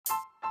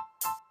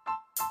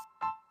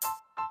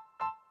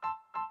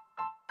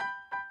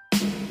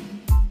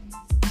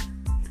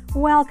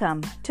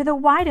Welcome to the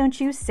Why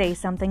Don't You Say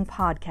Something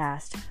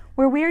podcast,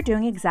 where we're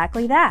doing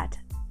exactly that,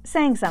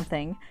 saying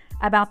something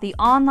about the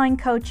online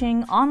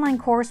coaching, online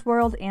course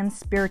world, and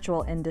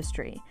spiritual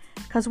industry,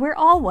 because we're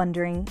all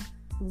wondering,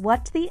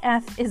 what the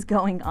F is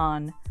going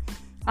on?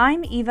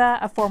 I'm Eva,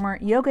 a former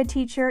yoga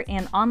teacher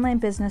and online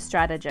business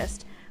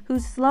strategist, who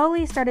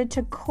slowly started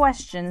to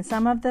question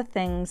some of the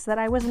things that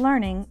I was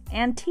learning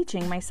and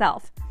teaching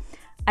myself.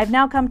 I've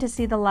now come to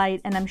see the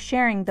light, and I'm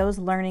sharing those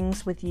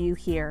learnings with you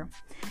here.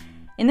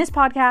 In this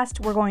podcast,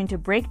 we're going to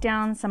break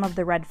down some of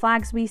the red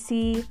flags we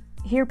see,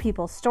 hear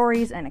people's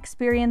stories and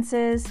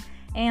experiences,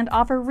 and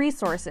offer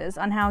resources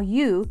on how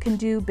you can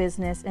do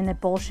business in a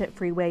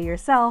bullshit-free way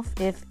yourself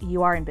if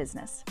you are in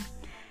business.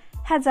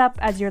 Heads up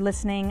as you're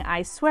listening,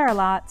 I swear a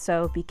lot,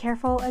 so be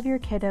careful of your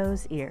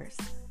kiddos' ears.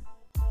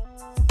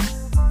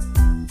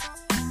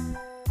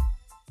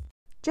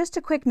 Just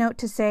a quick note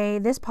to say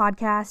this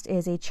podcast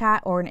is a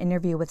chat or an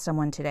interview with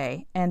someone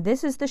today, and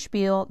this is the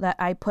spiel that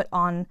I put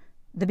on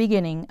the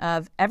beginning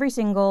of every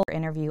single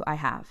interview I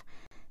have.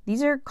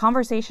 These are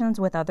conversations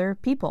with other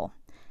people,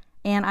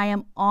 and I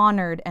am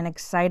honored and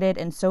excited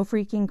and so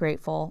freaking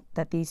grateful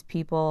that these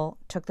people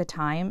took the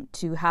time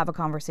to have a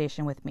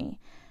conversation with me,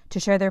 to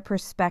share their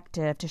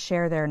perspective, to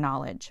share their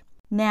knowledge.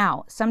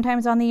 Now,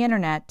 sometimes on the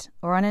internet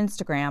or on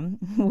Instagram,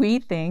 we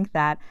think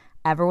that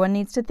everyone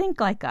needs to think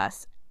like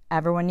us.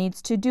 Everyone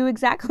needs to do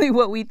exactly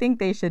what we think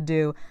they should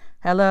do.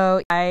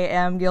 Hello, I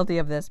am guilty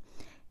of this.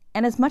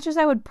 And as much as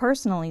I would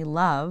personally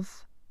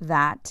love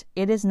that,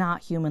 it is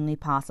not humanly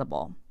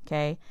possible,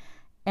 okay?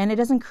 And it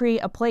doesn't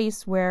create a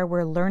place where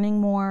we're learning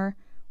more,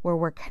 where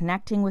we're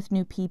connecting with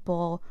new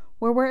people,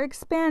 where we're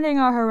expanding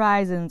our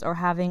horizons or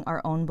having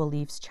our own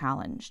beliefs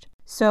challenged.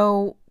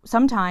 So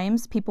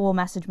sometimes people will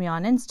message me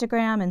on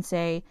Instagram and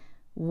say,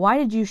 why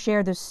did you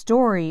share the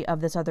story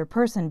of this other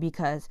person?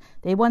 Because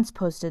they once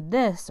posted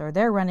this or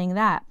they're running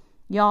that.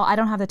 Y'all, I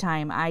don't have the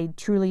time. I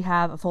truly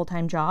have a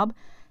full-time job,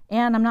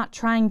 and I'm not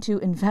trying to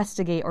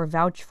investigate or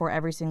vouch for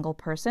every single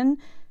person.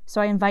 So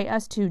I invite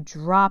us to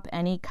drop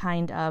any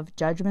kind of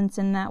judgments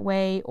in that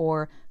way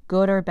or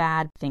good or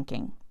bad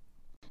thinking.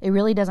 It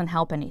really doesn't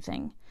help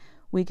anything.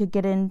 We could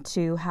get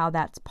into how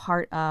that's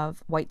part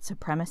of white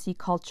supremacy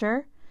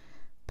culture,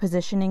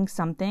 positioning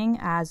something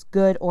as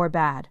good or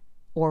bad,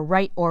 or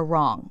right or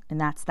wrong,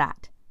 and that's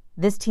that.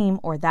 This team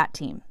or that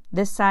team,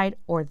 this side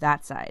or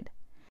that side.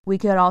 We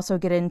could also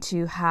get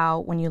into how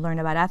when you learn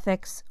about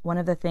ethics, one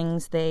of the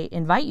things they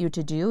invite you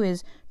to do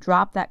is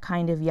drop that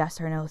kind of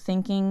yes or no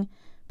thinking,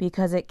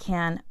 because it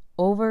can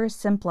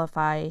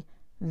oversimplify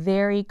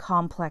very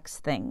complex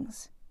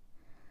things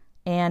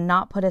and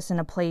not put us in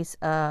a place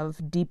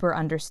of deeper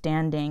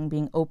understanding,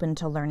 being open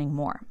to learning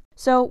more.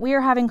 So we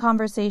are having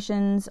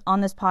conversations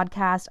on this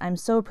podcast. I'm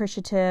so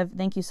appreciative.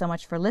 Thank you so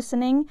much for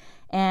listening,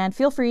 and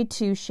feel free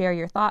to share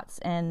your thoughts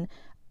and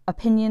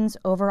opinions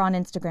over on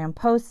Instagram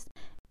posts.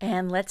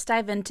 And let's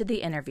dive into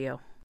the interview.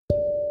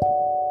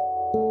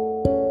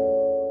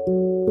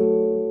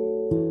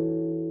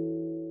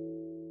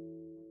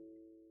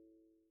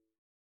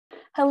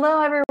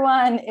 Hello,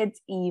 everyone.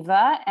 It's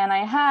Eva, and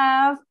I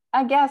have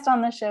a guest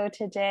on the show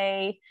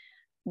today.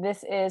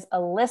 This is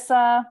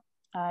Alissa.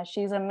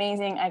 She's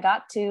amazing. I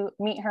got to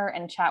meet her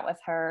and chat with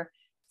her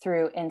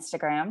through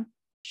Instagram.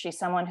 She's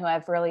someone who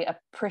I've really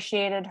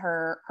appreciated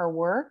her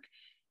work,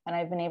 and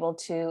I've been able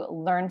to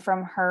learn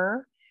from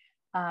her.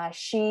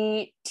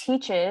 She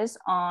teaches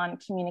on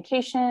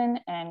communication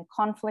and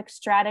conflict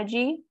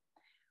strategy,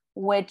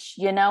 which,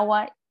 you know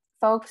what,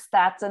 folks,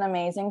 that's an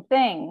amazing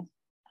thing.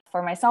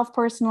 For myself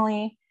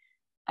personally,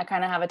 I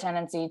kind of have a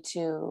tendency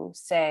to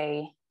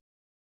say,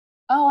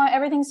 oh,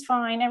 everything's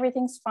fine,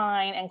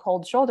 and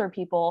cold shoulder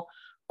people,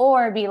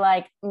 or be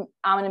like,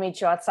 I'm going to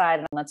meet you outside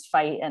and let's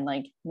fight, and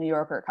like New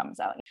Yorker comes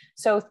out.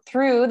 So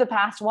through the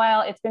past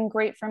while, it's been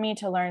great for me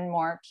to learn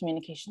more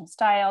communication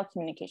style,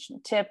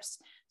 communication tips.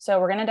 So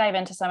we're going to dive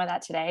into some of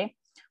that today.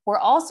 We're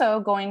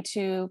also going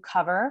to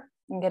cover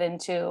and get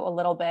into a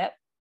little bit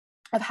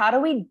of how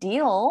do we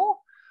deal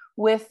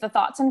with the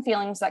thoughts and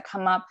feelings that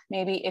come up,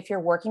 maybe if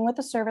you're working with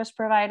a service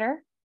provider,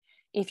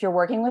 if you're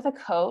working with a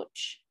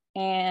coach,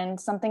 and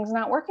something's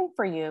not working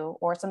for you,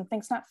 or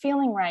something's not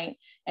feeling right,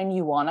 and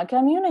you want to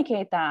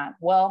communicate that.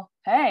 Well,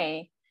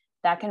 hey,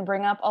 that can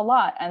bring up a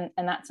lot. And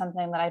that's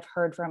something that I've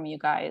heard from you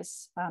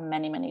guys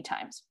many, many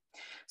times.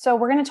 So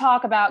we're going to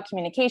talk about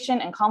communication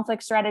and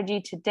conflict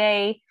strategy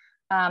today.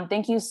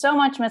 Thank you so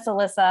much, Miss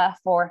Alissa,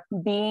 for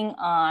being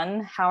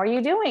on. How are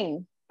you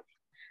doing?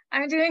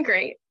 I'm doing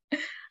great.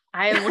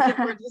 I am looking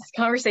forward to this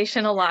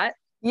conversation a lot.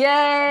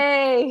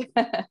 Yay!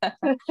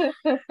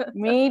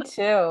 Me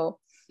too.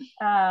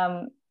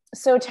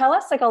 So tell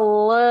us like a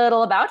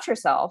little about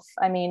yourself.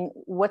 I mean,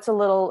 what's a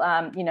little,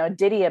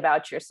 ditty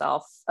about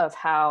yourself of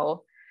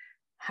how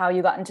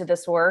you got into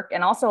this work,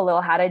 and also a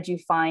little, how did you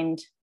find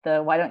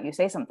the Why Don't You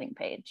Say Something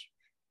page?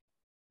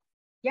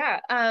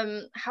 Yeah.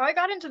 How I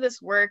got into this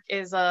work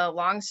is a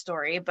long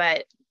story,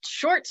 but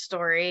short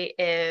story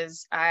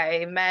is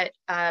I met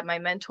my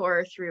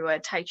mentor through a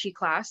Tai Chi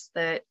class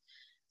that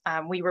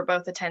we were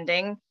both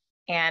attending.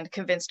 and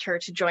convinced her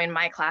to join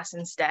my class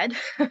instead.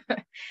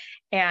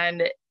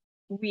 And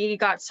we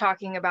got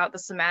talking about the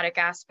somatic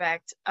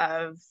aspect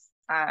of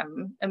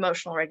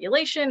emotional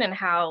regulation and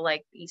how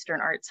like Eastern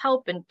arts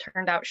help, and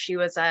turned out she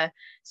was a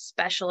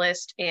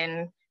specialist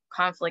in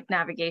conflict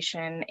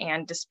navigation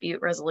and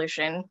dispute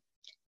resolution.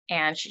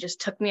 And she just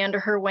took me under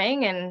her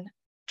wing and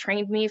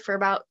trained me for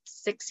about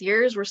 6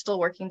 years. We're still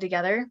working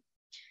together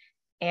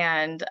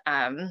and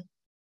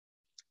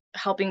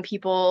helping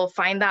people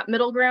find that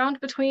middle ground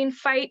between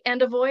fight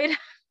and avoid,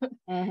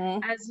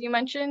 as you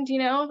mentioned,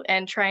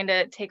 and trying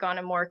to take on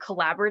a more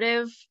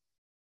collaborative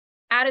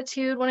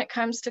attitude when it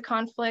comes to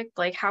conflict.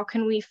 Like, how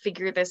can we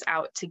figure this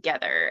out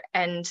together?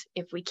 And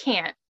if we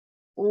can't,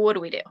 what do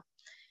we do?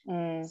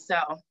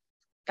 So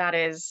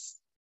that's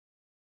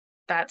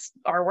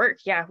our work.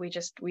 Yeah,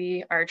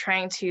 we are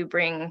trying to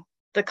bring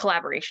the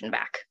collaboration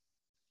back.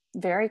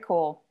 Very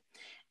cool.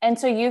 And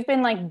so you've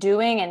been like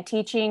doing and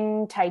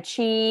teaching Tai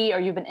Chi, or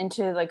you've been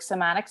into like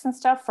somatics and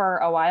stuff for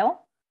a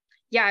while?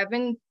 Yeah,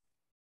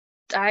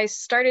 I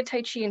started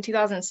Tai Chi in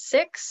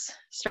 2006,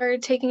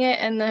 started taking it,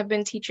 and have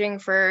been teaching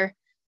for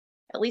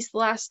at least the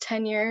last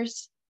 10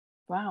 years.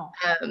 Wow.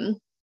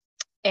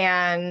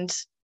 And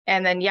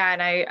then, yeah,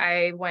 and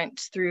I went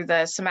through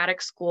the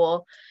somatic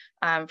school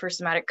for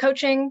somatic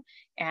coaching,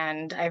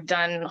 and I've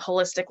done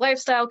holistic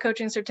lifestyle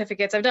coaching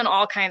certificates. I've done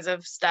all kinds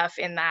of stuff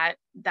in that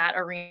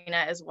arena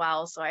as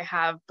well. So I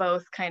have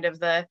both kind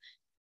of I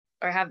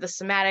have the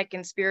somatic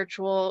and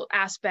spiritual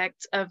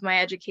aspect of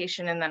my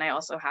education. And then I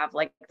also have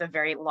like the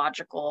very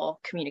logical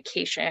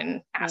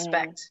communication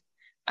aspect.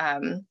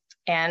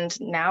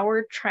 And now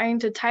we're trying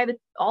to tie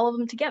all of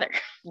them together.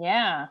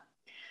 Yeah.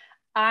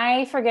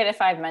 I forget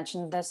if I've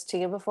mentioned this to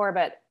you before,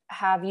 but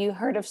have you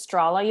heard of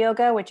Strala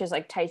yoga, which is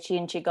like Tai Chi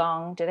and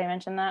Qigong? Did I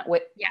mention that?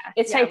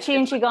 It's Tai Chi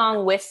and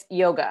Qigong with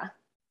yoga.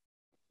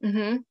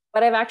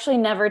 But I've actually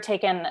never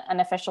taken an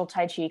official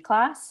Tai Chi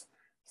class.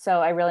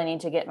 So I really need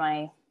to get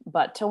my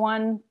butt to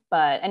one.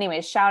 But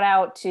anyways, shout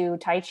out to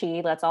Tai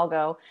Chi. Let's all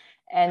go.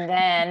 And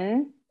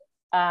then,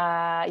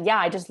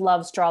 I just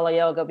love Strala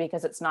yoga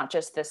because it's not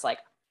just this like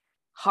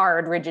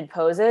hard, rigid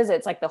poses.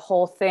 It's like the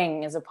whole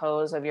thing is a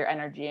pose of your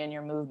energy and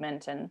your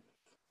movement. And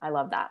I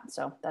love that.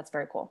 So that's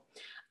very cool.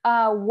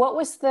 What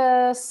was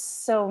the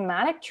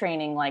somatic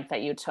training like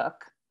that you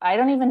took? I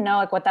don't even know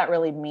like what that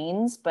really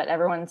means, but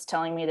everyone's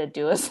telling me to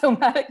do a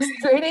somatics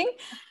training.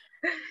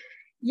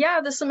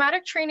 Yeah, the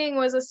somatic training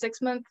was a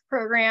 6-month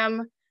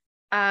program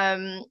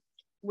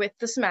with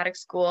the somatic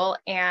school,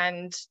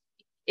 and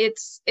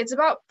it's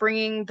about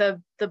bringing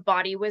the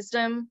body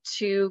wisdom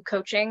to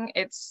coaching.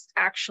 It's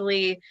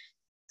actually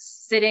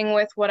sitting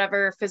with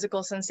whatever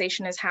physical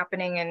sensation is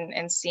happening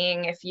and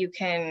seeing if you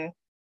can,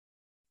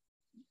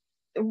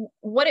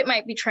 what it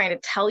might be trying to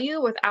tell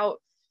you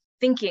without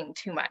thinking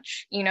too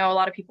much. A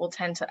lot of people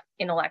tend to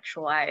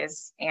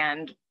intellectualize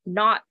and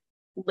not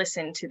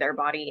listen to their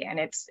body, and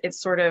it's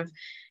sort of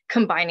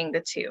combining the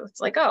two.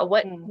 It's like, oh,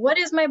 what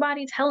is my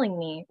body telling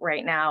me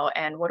right now,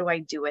 and what do I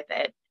do with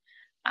it,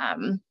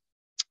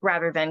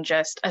 rather than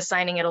just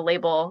assigning it a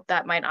label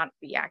that might not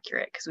be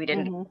accurate because we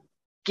didn't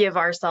give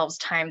ourselves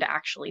time to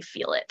actually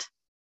feel it.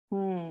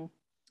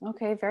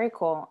 Okay, very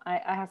cool. I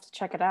have to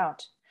check it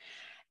out.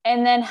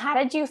 And then how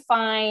did you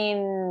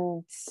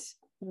find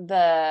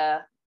my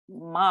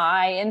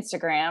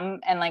Instagram,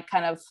 and like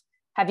kind of,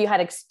 have you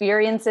had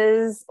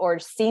experiences or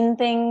seen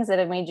things that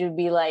have made you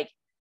be like,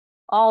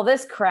 all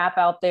this crap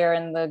out there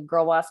in the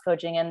girl boss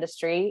coaching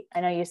industry?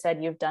 I know you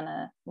said you've done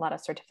a lot of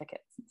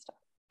certificates and stuff.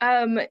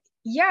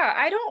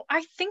 Yeah,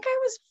 I think I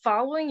was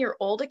following your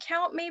old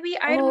account, maybe.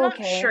 I'm not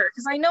sure,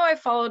 because I know I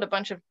followed a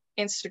bunch of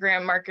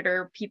Instagram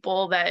marketer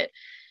people that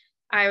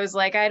I was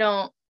like, I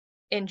don't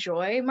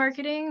enjoy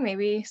marketing.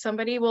 Maybe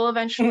somebody will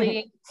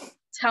eventually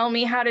tell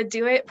me how to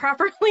do it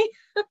properly.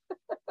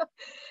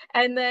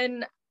 And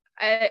then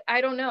I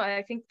don't know.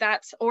 I think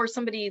that's, or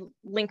somebody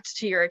linked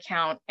to your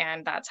account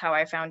and that's how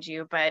I found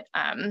you. But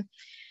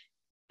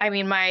I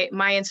mean, my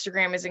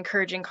Instagram is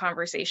encouraging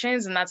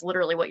conversations, and that's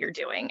literally what you're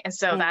doing. And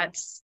so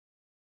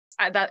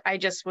I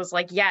just was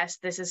like, yes,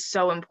 this is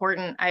so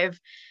important.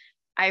 I've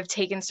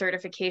taken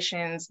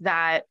certifications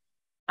that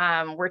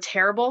were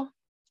terrible,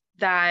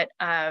 that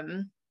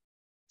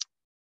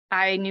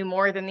I knew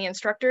more than the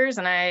instructors,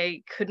 and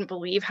I couldn't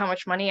believe how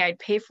much money I'd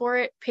paid for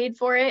it.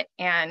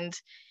 And,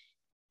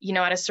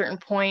 at a certain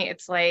point,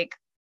 it's like,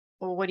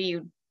 well, what do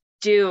you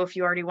do if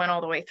you already went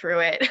all the way through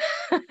it?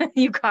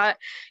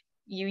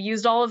 You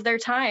used all of their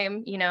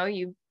time,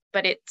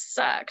 but it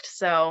sucked.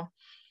 So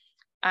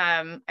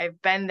I've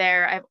been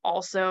there. I've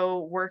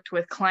also worked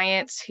with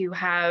clients who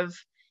have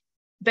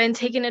been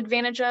taken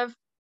advantage of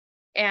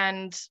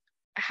and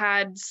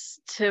had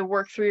to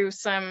work through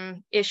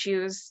some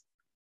issues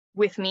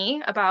with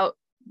me about,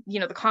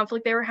 the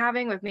conflict they were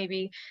having with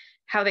maybe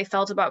how they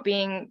felt about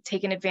being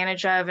taken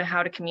advantage of, and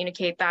how to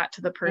communicate that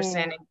to the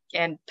person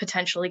and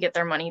potentially get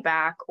their money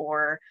back,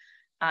 or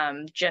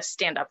just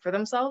stand up for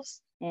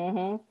themselves.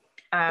 Ding,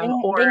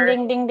 ding,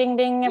 ding, ding, ding,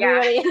 ding,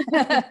 everybody.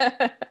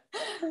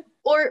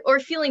 or or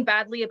feeling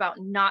badly about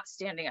not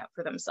standing up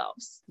for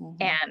themselves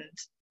and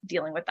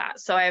dealing with that.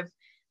 So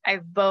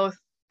I've both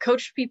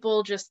coached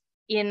people just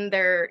in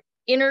their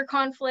inner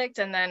conflict,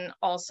 and then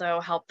also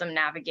helped them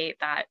navigate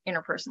that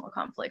interpersonal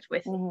conflict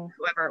with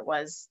whoever it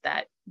was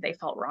that they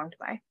felt wronged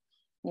by.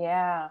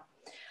 Yeah.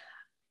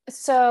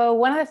 So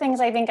one of the things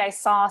I think I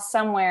saw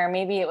somewhere,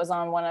 maybe it was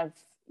on one of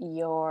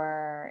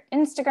your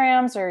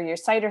Instagrams or your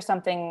site or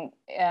something,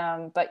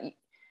 but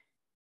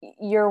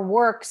your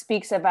work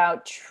speaks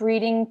about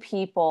treating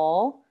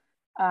people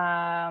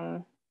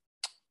kind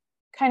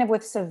of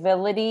with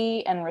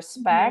civility and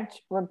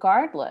respect,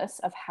 regardless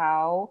of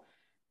how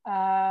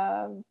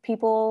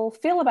people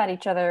feel about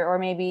each other, or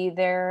maybe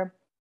their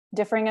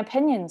differing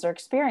opinions or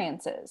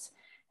experiences.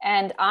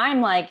 And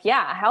I'm like,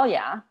 yeah, hell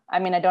yeah. I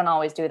mean, I don't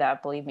always do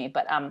that, believe me,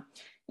 but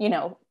you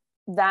know,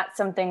 that's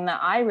something that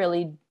I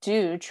really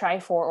do try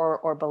for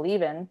or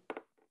believe in.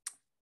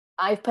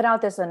 I've put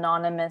out this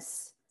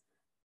anonymous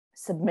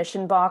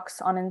submission box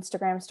on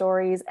Instagram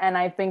stories, and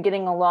I've been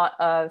getting a lot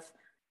of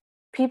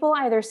people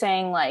either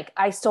saying like,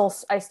 I stole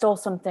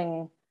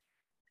something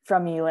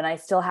from you and I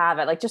still have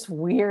it, like just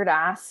weird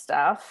ass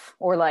stuff,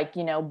 or like,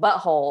 you know,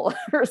 butthole,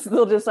 or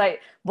they'll just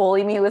like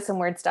bully me with some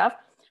weird stuff.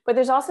 But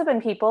there's also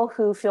been people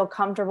who feel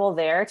comfortable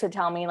there to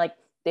tell me like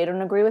they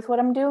don't agree with what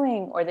I'm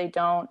doing, or they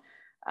don't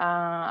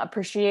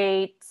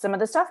appreciate some of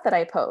the stuff that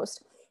I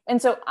post.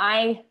 And so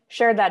I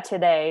shared that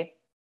today,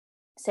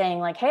 saying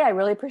like, hey, I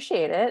really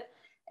appreciate it,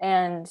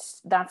 and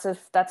that's a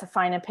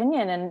fine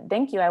opinion, and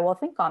thank you, I will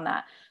think on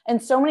that.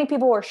 And so many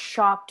people were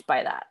shocked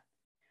by that.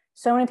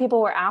 So many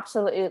people were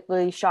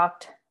absolutely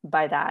shocked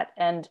by that.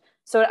 And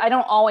so I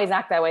don't always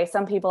act that way.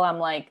 Some people I'm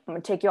like, I'm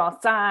gonna take you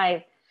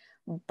outside.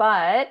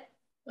 But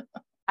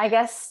I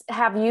guess,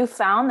 have you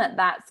found that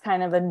that's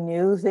kind of a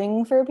new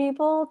thing for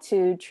people,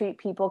 to treat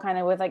people kind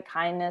of with like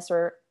kindness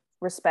or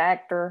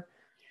respect? Or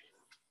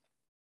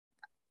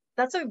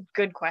That's a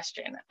good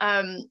question.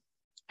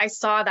 I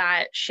saw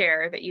that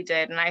share that you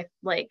did, and I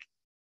like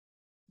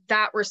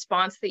that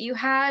response that you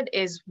had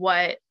is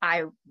what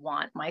I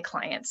want my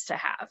clients to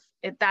have.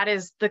 That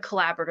is the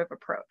collaborative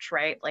approach,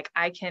 right? Like,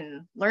 I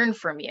can learn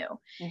from you,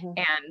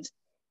 and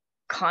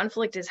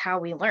conflict is how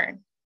we learn.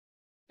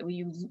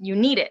 You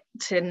need it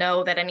to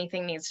know that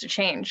anything needs to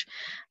change.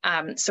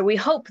 So we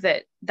hope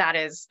that that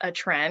is a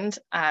trend.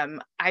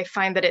 I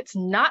find that it's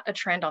not a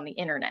trend on the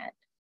internet.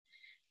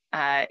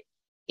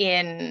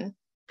 In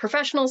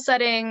professional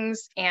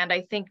settings, and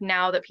I think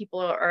now that people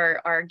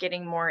are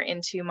getting more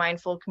into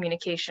mindful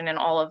communication and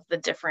all of the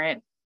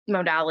different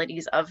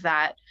modalities of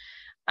that,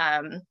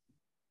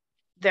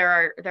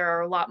 there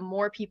are a lot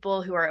more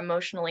people who are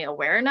emotionally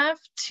aware enough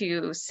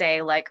to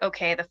say like,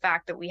 okay, the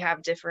fact that we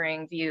have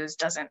differing views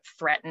doesn't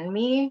threaten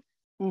me.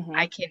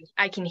 I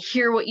can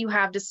hear what you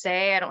have to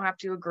say. I don't have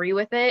to agree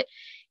with it.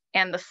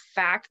 And the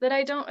fact that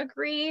I don't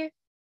agree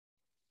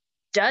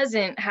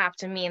doesn't have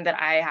to mean that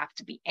I have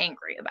to be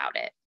angry about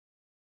it.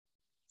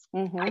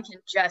 I can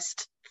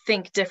just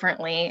think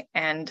differently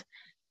and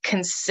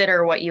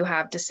consider what you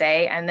have to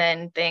say, and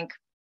then think,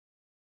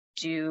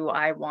 do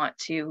I want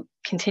to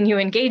continue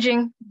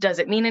engaging? Does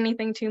it mean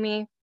anything to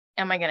me?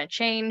 Am I going to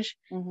change?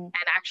 And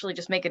actually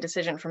just make a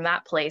decision from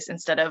that place,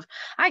 instead of,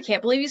 I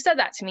can't believe you said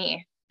that to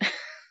me.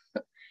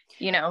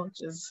 You know,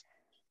 which is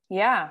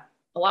a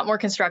lot more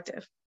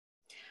constructive.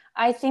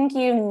 I think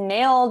you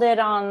nailed it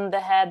on the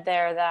head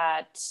there,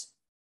 that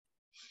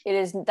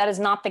that is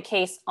not the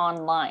case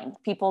online.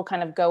 People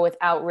kind of go with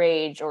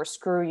outrage or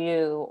screw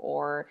you,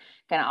 or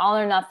kind of all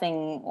or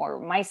nothing, or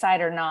my side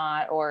or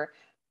not, or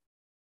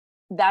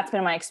that's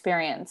been my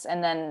experience.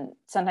 And then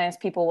sometimes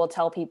people will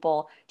tell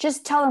people,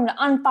 just tell them to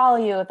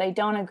unfollow you if they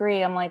don't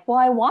agree. I'm like, well,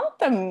 I want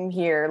them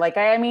here. Like,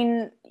 I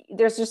mean,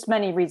 there's just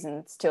many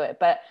reasons to it,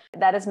 but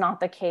that is not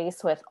the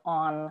case with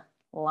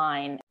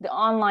online.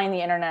 The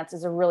internet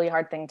is a really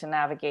hard thing to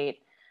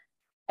navigate.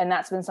 And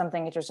that's been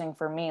something interesting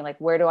for me. Like,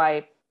 where do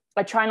I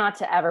try not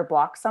to ever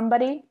block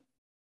somebody.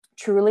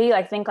 Truly,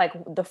 I think like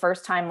the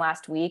first time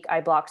last week,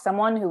 I blocked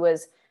someone who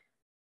was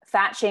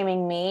fat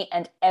shaming me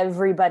and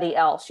everybody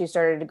else. She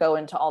started to go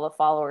into all the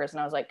followers,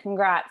 and I was like,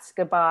 congrats,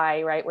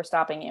 goodbye, right? We're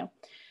stopping you.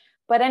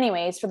 But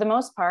anyways, for the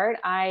most part,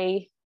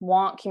 I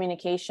want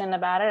communication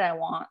about it. I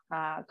want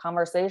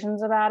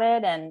conversations about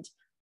it. And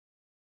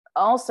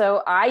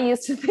also, I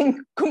used to think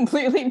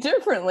completely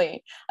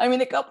differently. I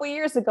mean, a couple of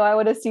years ago, I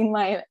would have seen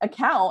my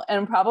account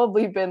and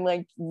probably been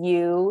like,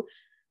 you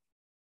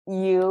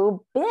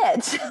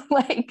bitch.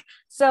 Like,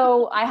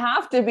 so I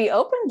have to be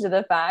open to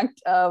the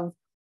fact of,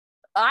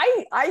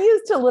 I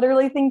used to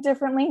literally think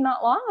differently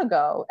not long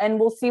ago, and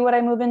we'll see what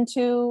I move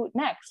into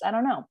next. I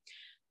don't know.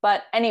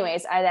 But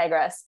anyways, I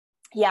digress.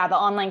 Yeah, the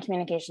online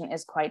communication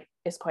is quite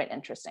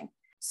interesting.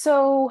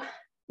 So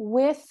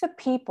with the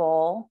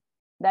people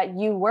that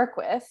you work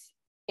with,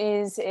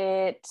 is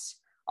it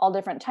all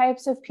different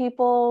types of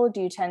people?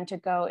 Do you tend to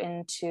go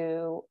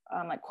into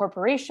like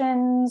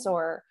corporations,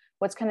 or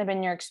what's kind of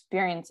been your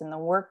experience in the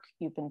work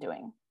you've been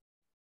doing?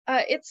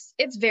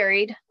 It's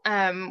varied.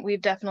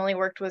 We've definitely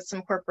worked with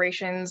some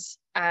corporations,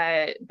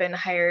 been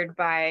hired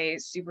by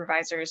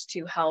supervisors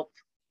to help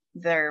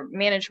their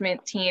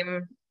management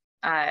team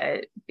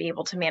be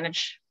able to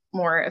manage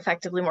more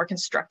effectively, more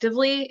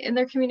constructively in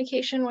their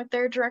communication with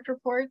their direct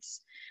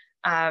reports.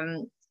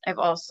 I've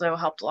also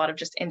helped a lot of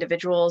just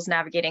individuals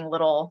navigating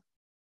little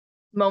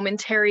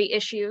momentary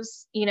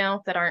issues,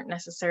 that aren't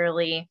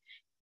necessarily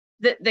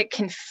that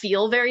can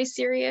feel very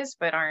serious,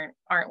 but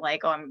aren't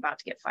like, oh, I'm about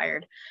to get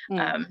fired.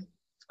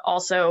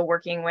 Also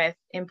working with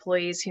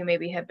employees who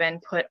maybe have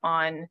been put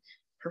on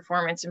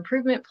performance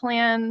improvement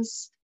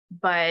plans,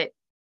 but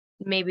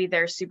maybe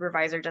their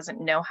supervisor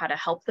doesn't know how to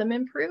help them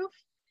improve,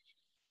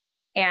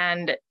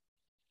 and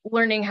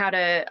learning how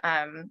to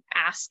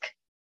ask,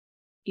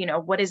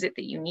 what is it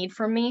that you need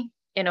from me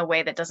in a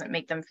way that doesn't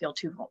make them feel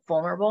too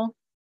vulnerable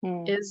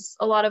is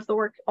a lot of the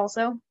work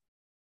also.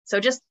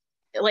 So just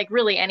like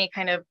really any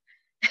kind of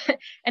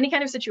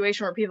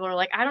situation where people are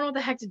like, I don't know what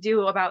the heck to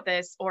do about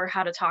this or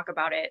how to talk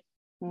about it,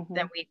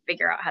 then we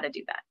figure out how to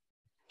do that.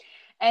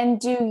 And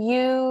do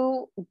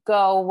you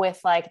go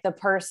with like the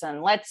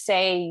person, let's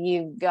say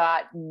you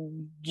got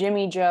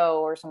Jimmy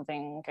Joe or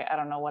something, okay, I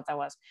don't know what that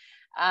was,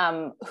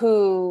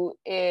 who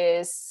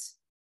is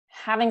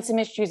having some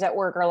issues at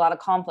work or a lot of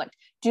conflict.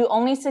 Do you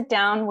only sit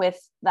down with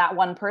that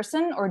one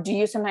person, or do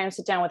you sometimes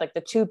sit down with like the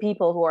two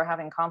people who are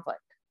having conflict?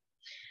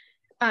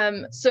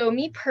 So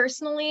me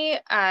personally,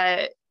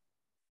 I've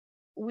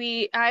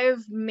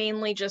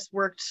mainly just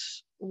worked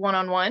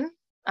one-on-one,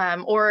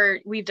 or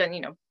we've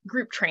done,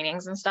 group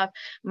trainings and stuff.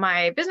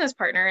 My business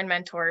partner and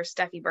mentor,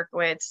 Steffi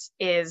Berkowitz,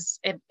 is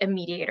a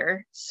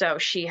mediator. So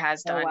she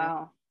has done,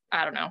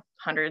 I don't know,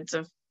 hundreds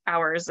of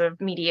hours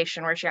of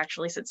mediation where she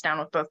actually sits down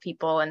with both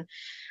people. And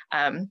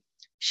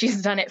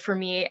she's done it for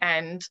me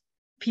and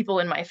people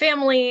in my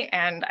family,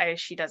 and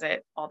she does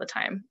it all the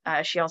time.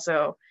 She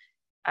also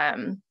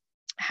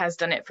has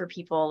done it for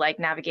people like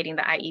navigating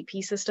the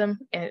IEP system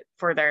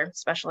for their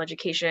special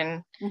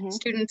education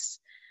students.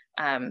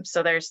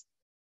 So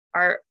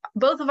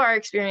both of our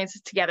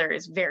experiences together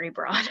is very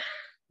broad.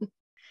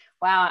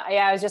 Wow.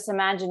 Yeah. I was just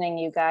imagining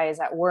you guys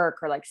at work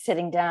or like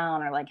sitting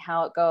down or like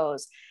how it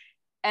goes.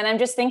 And I'm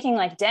just thinking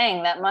like,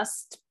 dang, that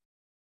must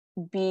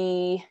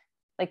be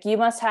like, you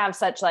must have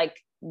such like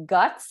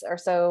guts or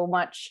so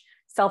much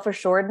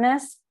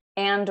self-assuredness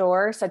and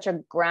or such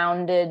a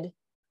grounded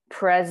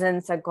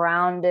presence, a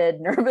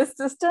grounded nervous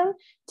system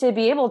to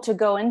be able to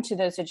go into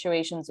those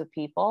situations with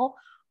people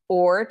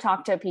or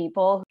talk to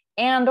people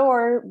and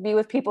or be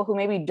with people who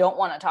maybe don't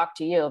want to talk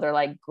to you. They're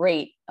like,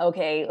 great,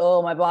 okay,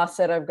 oh, my boss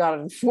said I've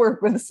got to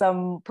work with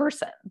some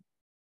person.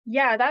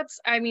 Yeah, that's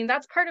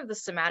part of the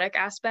somatic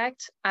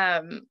aspect.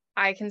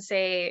 I can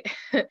say,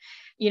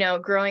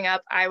 growing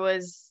up, I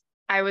was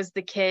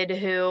the kid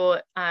who,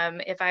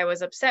 if I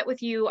was upset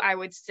with you, I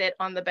would sit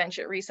on the bench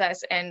at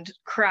recess and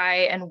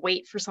cry and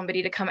wait for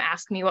somebody to come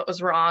ask me what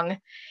was wrong.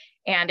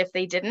 And if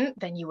they didn't,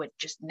 then you would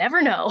just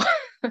never know.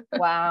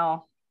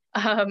 Wow.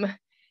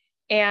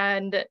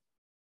 And,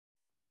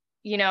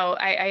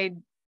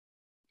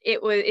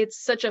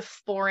 it's such a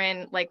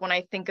foreign, like when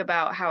I think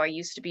about how I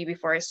used to be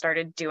before I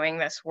started doing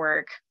this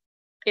work,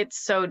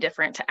 it's so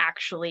different to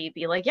actually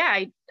be like,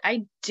 yeah,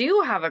 I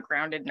do have a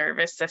grounded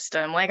nervous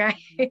system. Like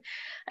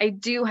I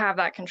do have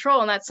that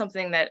control. And that's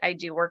something that I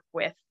do work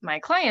with my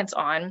clients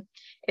on,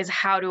 is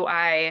how do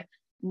I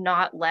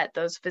not let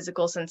those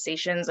physical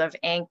sensations of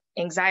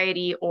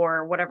anxiety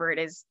or whatever it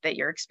is that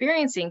you're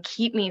experiencing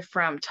keep me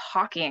from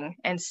talking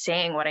and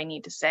saying what I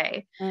need to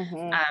say.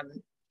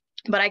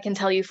 But I can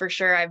tell you for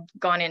sure, I've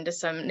gone into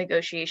some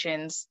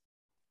negotiations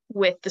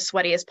with the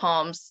sweatiest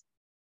palms,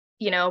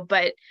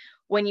 but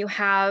when you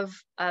have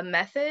a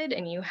method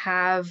and you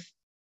have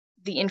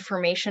the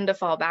information to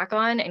fall back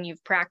on and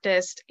you've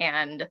practiced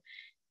and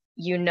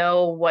you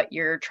know what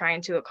you're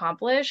trying to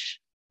accomplish,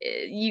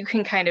 you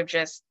can kind of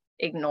just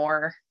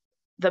ignore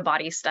the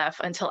body stuff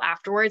until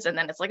afterwards. And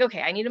then it's like,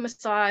 okay, I need a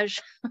massage.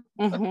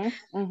 I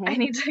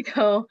need to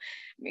go,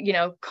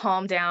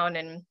 calm down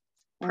and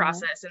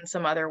process in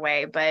some other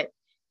way. But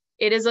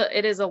it is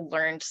a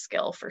learned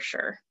skill for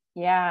sure.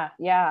 Yeah.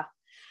 Yeah.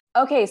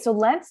 Okay. So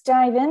let's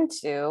dive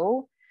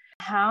into,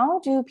 how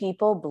do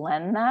people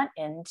blend that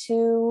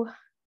into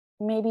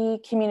maybe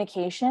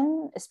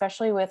communication,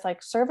 especially with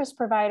like service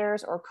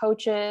providers or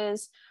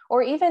coaches,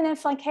 or even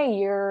if like, hey,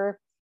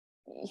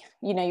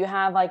 you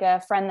have like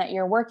a friend that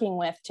you're working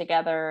with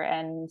together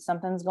and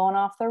something's going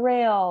off the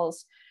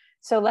rails.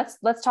 So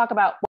let's talk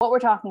about what we're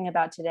talking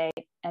about today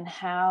and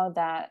how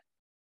that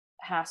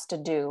has to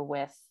do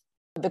with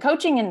the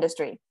coaching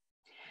industry.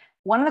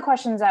 One of the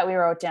questions that we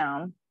wrote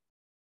down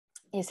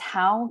is,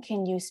 how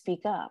can you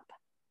speak up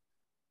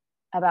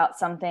about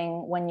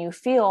something when you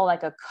feel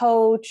like a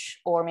coach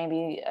or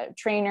maybe a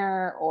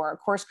trainer or a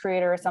course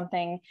creator or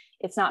something,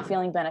 it's not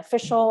feeling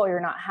beneficial or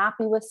you're not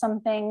happy with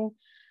something?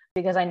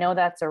 Because I know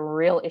that's a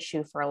real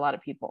issue for a lot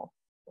of people.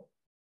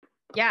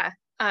 Yeah,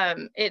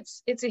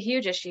 it's a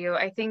huge issue.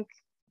 I think,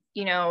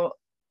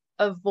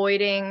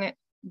 avoiding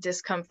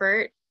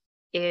discomfort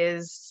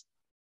is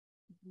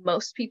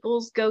most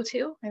people's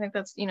go-to. I think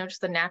that's,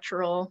 just a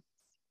natural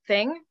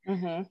thing.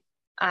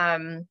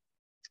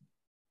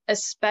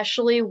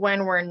 Especially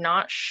when we're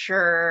not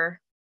sure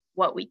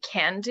what we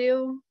can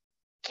do,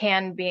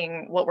 can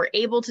being what we're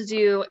able to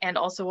do, and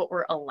also what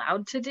we're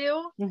allowed to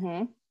do.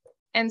 Mm-hmm.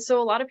 And so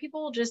a lot of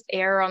people just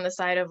err on the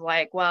side of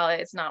like, well,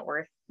 it's not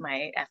worth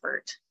my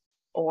effort,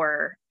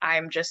 or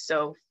I'm just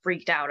so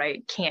freaked out,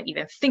 I can't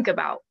even think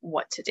about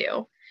what to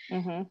do.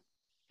 Mm-hmm.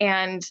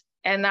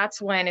 And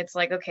that's when it's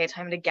like, okay,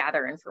 time to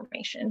gather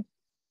information.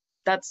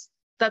 That's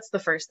the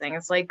first thing.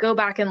 It's like, go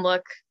back and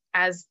look,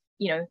 as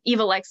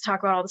Eva likes to talk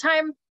about all the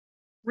time,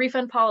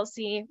 refund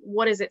policy.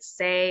 What does it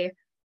say?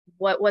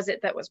 What was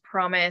it that was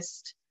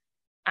promised?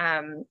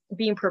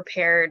 Being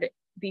prepared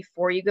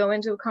before you go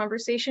into a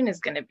conversation is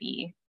going to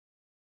be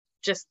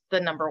just the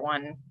number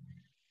one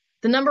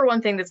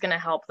thing that's going to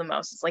help the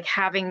most. It's like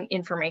having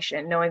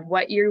information, knowing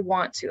what you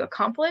want to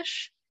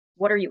accomplish,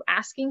 what are you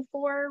asking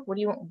for, what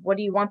do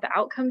you want the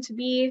outcome to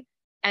be,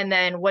 and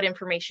then what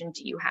information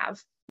do you have.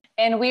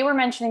 And we were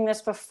mentioning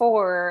this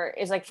before,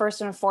 is like,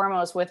 first and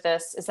foremost with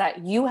this is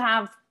that you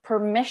have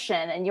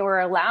permission and you're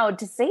allowed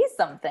to say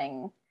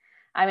something.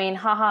 I mean,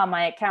 haha,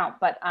 my account.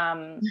 But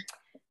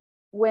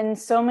when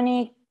so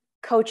many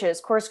coaches,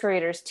 course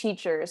creators,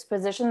 teachers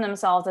position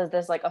themselves as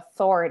this like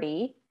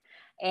authority,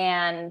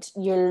 and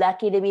you're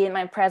lucky to be in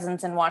my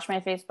presence and watch my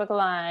Facebook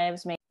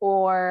lives,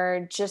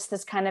 or just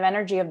this kind of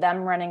energy of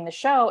them running the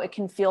show, it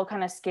can feel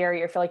kind of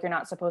scary or feel like you're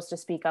not supposed to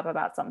speak up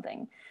about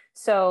something.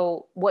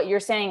 So what you're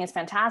saying is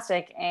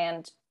fantastic,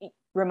 and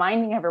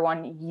reminding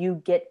everyone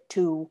you get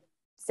to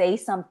say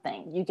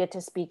something, you get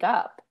to speak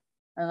up,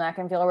 and that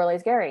can feel really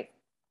scary.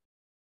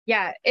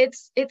 Yeah,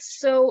 it's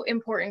so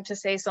important to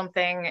say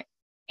something.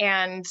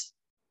 And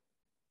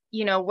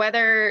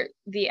whether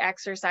the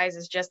exercise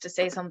is just to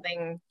say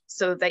something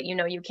so that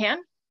you can,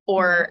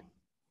 or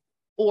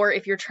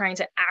if you're trying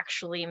to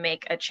actually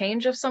make a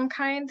change of some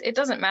kind, it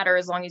doesn't matter,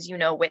 as long as you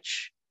know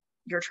which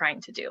you're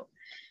trying to do.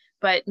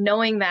 But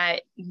knowing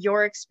that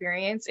your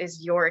experience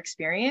is your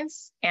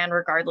experience, and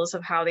regardless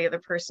of how the other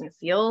person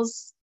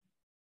feels,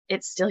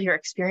 it's still your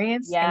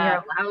experience.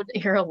 Yeah. And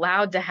you're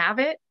allowed to have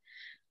it.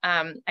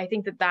 I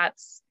think that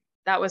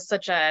was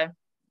such a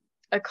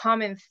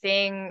common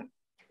thing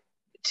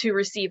to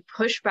receive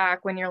pushback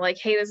when you're like,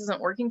 hey, this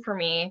isn't working for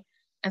me.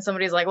 And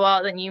somebody's like,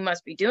 well, then you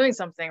must be doing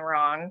something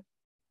wrong.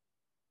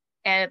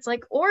 And it's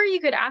like, or you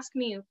could ask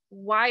me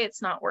why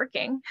it's not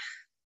working.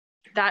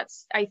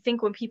 I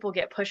think when people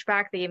get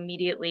pushback, they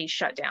immediately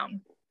shut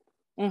down.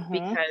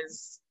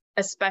 Because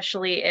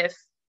especially if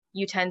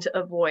you tend to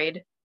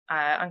avoid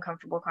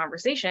uncomfortable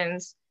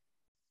conversations,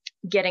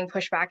 getting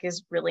pushback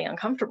is really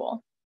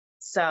uncomfortable.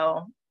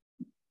 So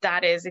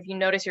that is, if you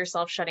notice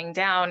yourself shutting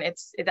down,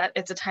 it's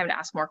a time to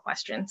ask more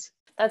questions.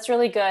 That's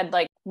really good.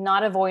 Like,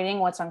 not avoiding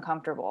what's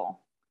uncomfortable.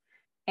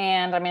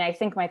 And I mean, I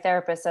think my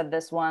therapist said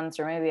this once,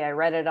 or maybe I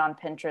read it on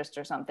Pinterest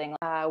or something.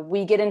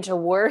 We get into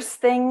worse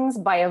things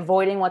by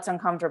avoiding what's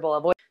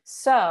uncomfortable.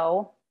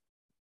 So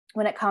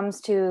when it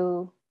comes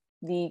to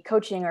the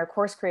coaching or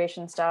course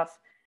creation stuff,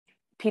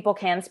 people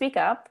can speak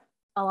up.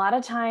 A lot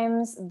of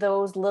times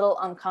those little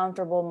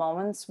uncomfortable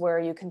moments where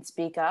you can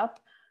speak up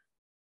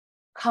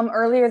come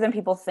earlier than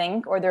people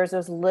think, or there's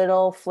those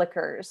little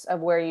flickers of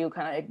where you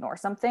kind of ignore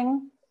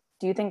something.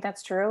 Do you think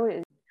that's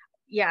true?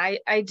 Yeah,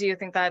 I do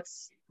think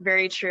that's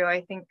very true.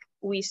 I think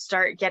we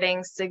start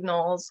getting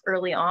signals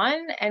early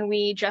on and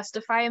we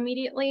justify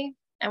immediately,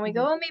 and we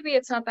go, oh, maybe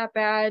it's not that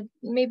bad.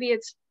 Maybe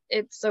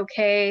it's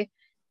okay.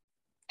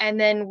 And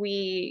then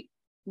we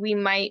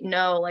might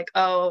know, like,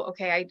 oh,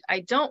 okay, I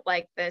don't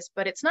like this,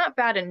 but it's not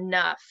bad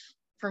enough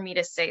for me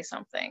to say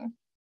something.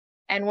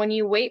 And when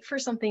you wait for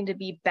something to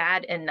be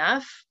bad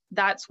enough,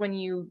 that's when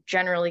you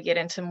generally get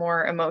into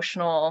more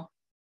emotional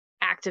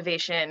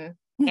activation.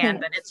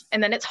 And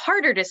then it's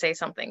harder to say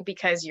something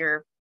because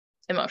you're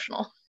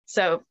emotional.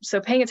 So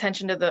paying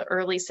attention to the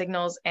early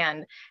signals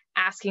and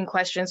asking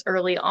questions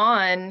early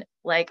on,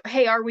 like,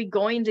 hey, are we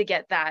going to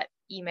get that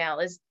email?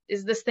 Is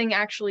this thing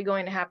actually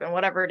going to happen?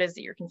 Whatever it is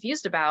that you're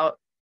confused about,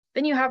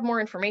 then you have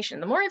more information.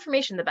 The more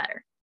information, the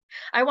better.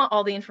 I want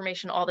all the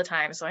information all the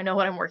time, so I know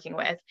what I'm working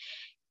with.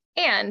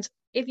 And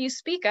if you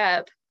speak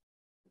up,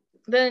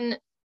 then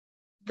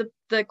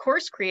the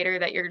course creator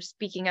that you're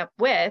speaking up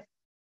with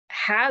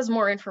has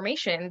more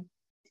information.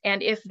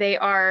 And if they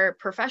are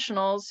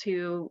professionals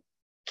who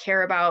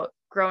care about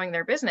growing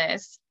their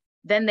business,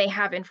 then they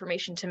have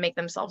information to make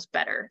themselves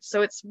better.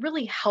 So it's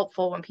really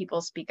helpful when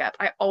people speak up.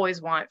 I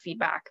always want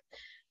feedback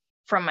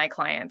from my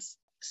clients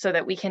so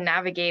that we can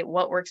navigate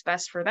what works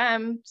best for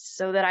them,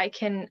 so that I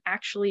can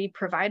actually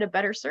provide a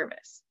better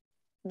service.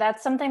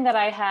 That's something that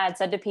I had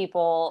said to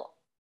people,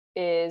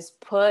 is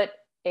put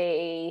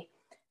a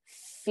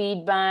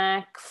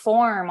feedback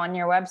form on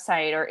your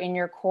website or in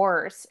your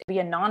course. Be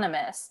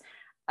anonymous.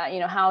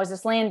 How is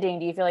this landing?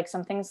 Do you feel like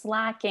something's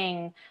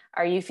lacking?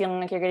 Are you feeling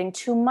like you're getting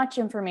too much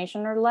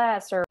information or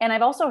less? And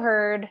I've also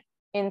heard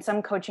in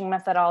some coaching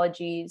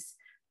methodologies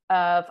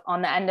of,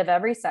 on the end of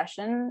every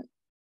session,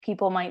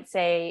 people might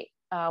say,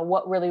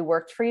 what really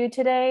worked for you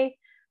today?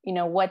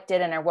 What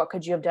didn't, or what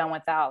could you have done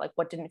without? Like,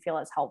 what didn't feel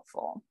as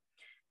helpful?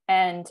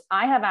 And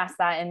I have asked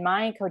that in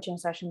my coaching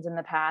sessions in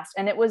the past,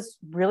 and it was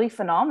really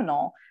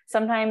phenomenal.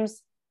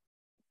 Sometimes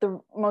the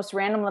most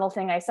random little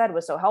thing I said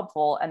was so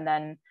helpful. And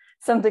then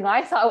something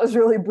I thought was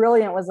really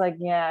brilliant was like,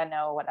 yeah,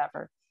 no,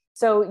 whatever.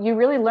 So you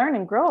really learn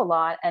and grow a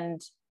lot,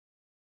 and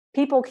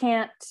people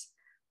can't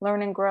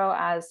learn and grow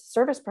as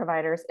service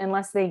providers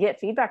unless they get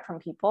feedback from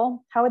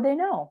people. How would they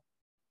know?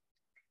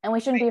 And we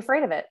shouldn't be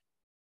afraid of it.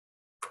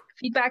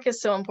 Feedback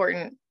is so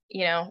important.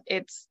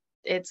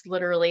 It's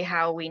literally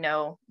how we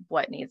know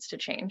what needs to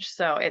change.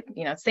 So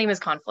same as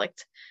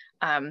conflict.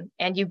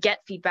 And you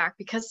get feedback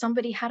because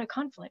somebody had a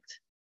conflict.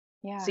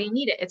 Yeah. So you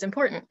need it. It's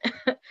important.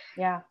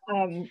 Yeah.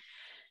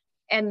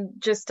 And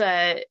just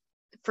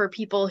for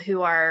people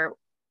who are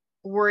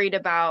worried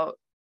about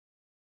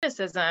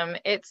criticism,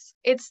 it's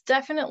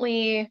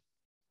definitely,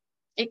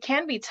 it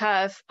can be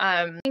tough.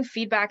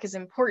 Feedback is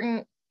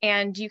important,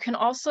 and you can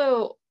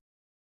also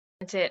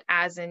it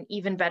as an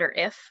even better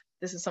if.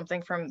 This is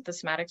something from the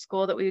somatic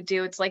school that we would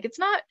do. It's like, it's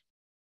not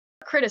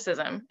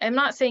criticism. I'm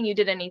not saying you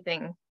did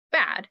anything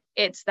bad.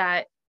 It's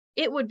that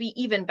it would be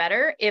even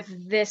better if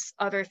this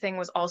other thing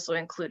was also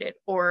included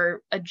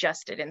or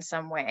adjusted in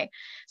some way.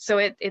 So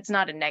it's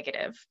not a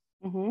negative.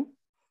 Mm-hmm.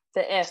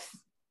 The if.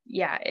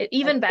 Yeah,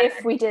 even better.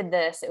 If we did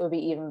this, it would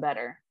be even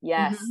better.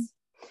 Yes.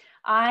 Mm-hmm.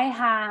 I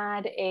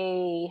had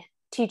a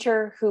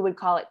teacher who would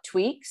call it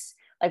tweaks.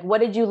 Like,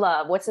 what did you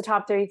love? What's the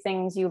top 3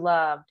 things you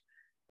loved?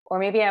 Or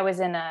maybe I was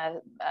in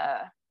a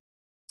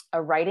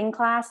writing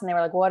class and they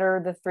were like, what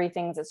are the 3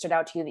 things that stood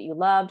out to you that you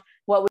loved?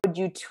 What would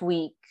you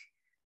tweak?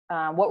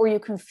 What were you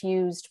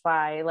confused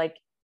by? Like,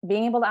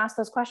 being able to ask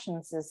those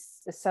questions is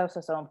so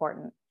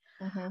important.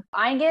 Mm-hmm.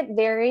 I get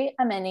very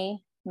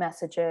many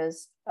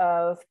messages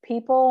of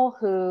people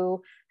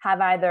who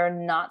have either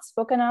not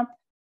spoken up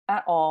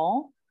at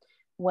all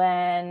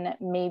when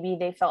maybe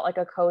they felt like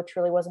a coach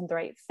really wasn't the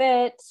right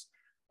fit,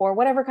 or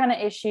whatever kind of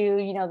issue,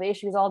 the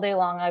issues all day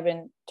long I've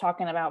been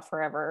talking about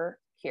forever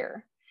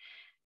here.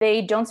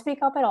 They don't speak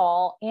up at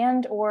all,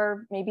 and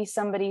or maybe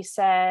somebody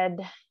said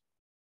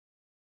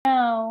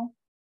no,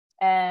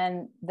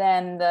 and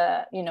then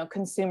the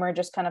consumer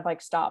just kind of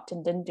like stopped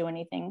and didn't do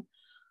anything.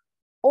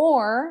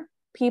 Or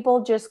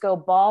people just go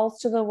balls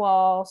to the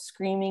wall,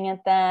 screaming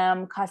at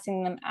them,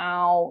 cussing them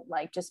out,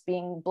 like just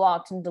being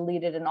blocked and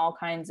deleted, and all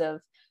kinds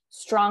of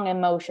strong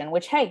emotion,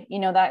 which, hey,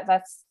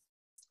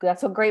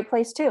 that's a great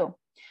place too.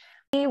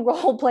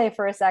 Role play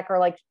for a sec, or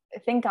like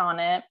think on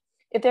it.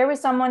 If there was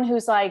someone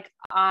who's like,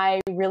 I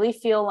really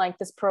feel like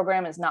this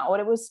program is not what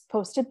it was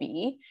supposed to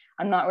be,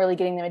 I'm not really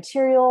getting the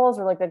materials,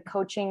 or like the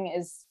coaching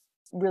is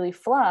really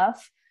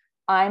fluff,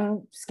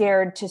 I'm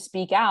scared to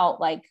speak out,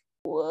 like,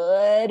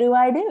 what do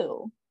I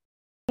do?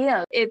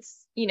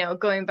 It's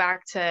going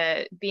back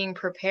to being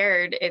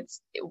prepared.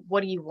 It's,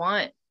 what do you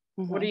want?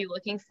 Mm-hmm. What are you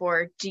looking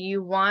for? Do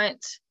you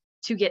want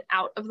to get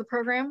out of the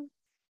program?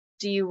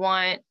 Do you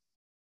want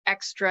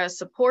extra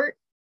support?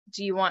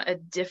 Do you want a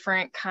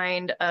different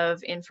kind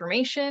of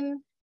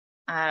information?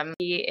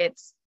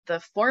 It's the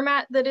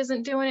format that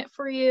isn't doing it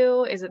for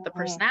you. Is it the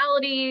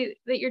personality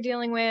that you're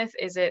dealing with?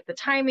 Is it the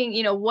timing?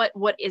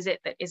 What is it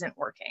that isn't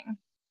working?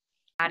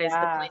 That is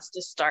the place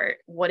to start.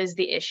 What is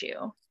the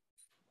issue?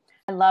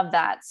 I love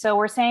that. So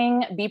we're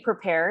saying be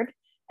prepared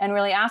and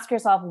really ask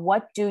yourself,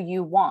 what do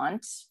you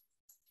want?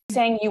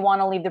 Saying you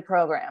want to leave the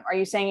program? Are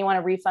you saying you want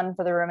a refund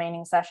for the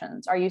remaining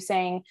sessions? Are you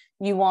saying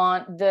you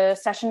want the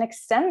session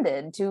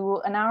extended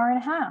to an hour and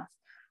a half?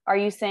 Are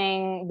you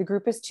saying the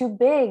group is too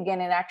big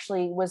and it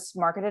actually was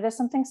marketed as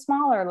something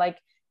smaller? Like,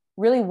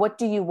 really, what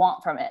do you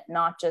want from it?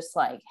 Not just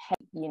like,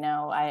 hey,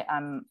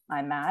 I'm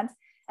mad.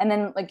 And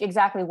then, like,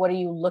 exactly what are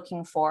you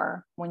looking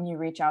for when you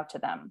reach out to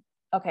them?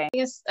 Okay. I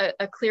guess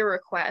a clear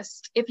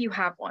request, if you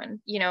have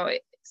one,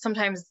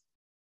 sometimes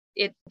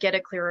get a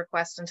clear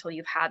request until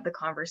you've had the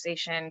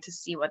conversation to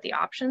see what the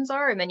options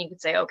are. And then you could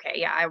say, okay,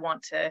 yeah, I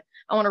want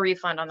a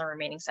refund on the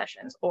remaining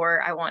sessions,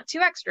 or I want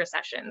 2 extra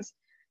sessions,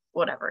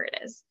 whatever it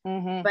is.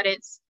 Mm-hmm. But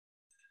it's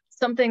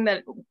something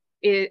that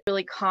is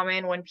really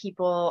common when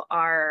people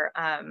are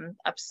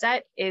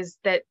upset, is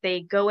that they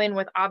go in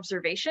with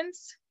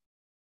observations,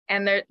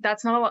 and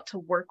that's not a lot to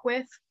work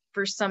with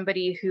for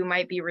somebody who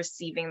might be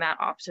receiving that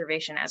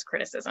observation as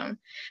criticism.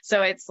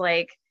 So it's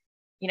like,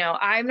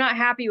 I'm not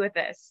happy with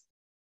this.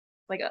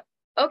 Like,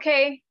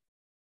 okay,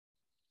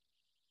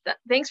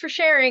 thanks for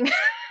sharing.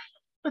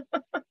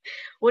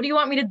 What do you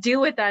want me to do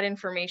with that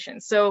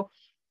information? So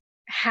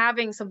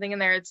having something in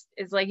there,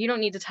 it's like, you don't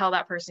need to tell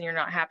that person you're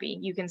not happy.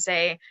 You can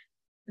say,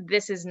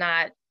 this is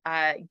not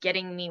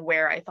getting me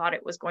where I thought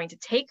it was going to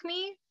take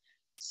me,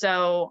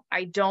 so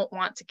I don't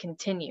want to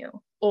continue,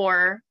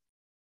 or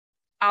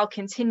I'll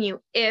continue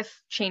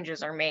if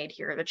changes are made.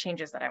 Here are the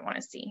changes that I want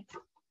to see.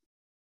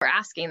 We're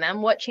asking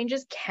them what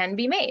changes can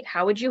be made.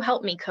 How would you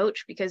help me,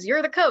 coach? Because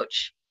you're the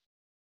coach.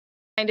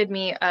 It reminded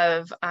me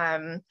of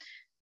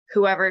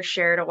whoever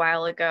shared a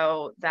while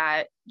ago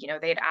that,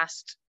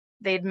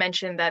 they'd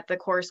mentioned that the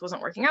course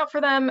wasn't working out for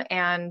them.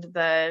 And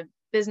the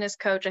business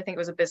coach, I think it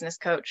was a business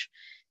coach,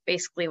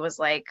 basically was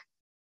like,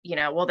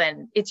 well,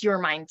 then it's your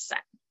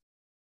mindset,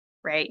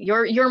 right?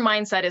 Your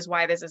mindset is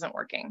why this isn't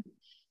working.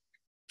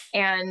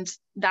 And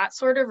that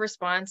sort of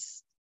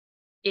response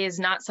is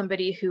not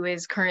somebody who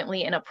is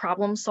currently in a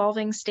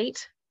problem-solving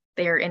state.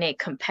 They're in a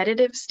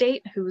competitive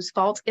state. Whose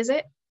fault is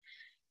it?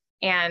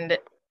 And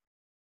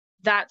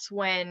that's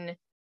when,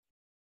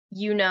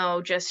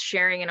 just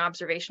sharing an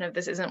observation of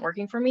this isn't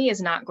working for me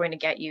is not going to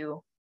get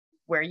you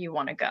where you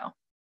want to go.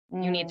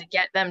 You need to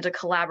get them to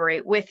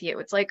collaborate with you.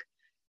 It's like,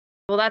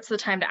 well, that's the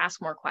time to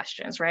ask more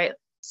questions, right?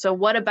 So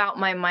what about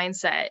my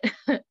mindset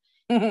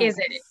is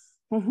it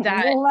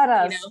that, let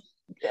us,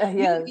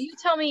 yes. you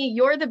tell me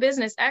you're the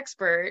business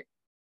expert.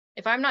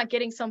 If I'm not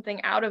getting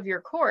something out of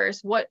your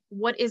course, what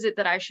is it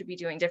that I should be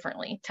doing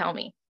differently? Tell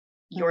me.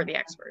 You're the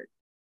expert.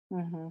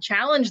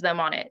 Challenge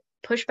them on it.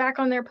 Push back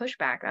on their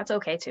pushback. That's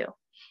okay too.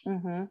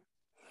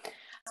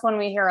 That's one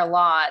we hear a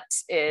lot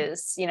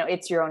is,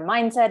 it's your own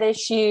mindset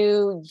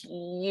issue.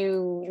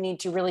 You need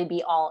to really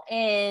be all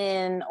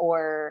in,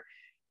 or,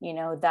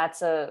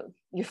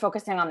 you're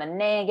focusing on the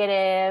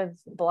negative,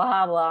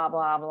 blah, blah,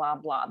 blah, blah,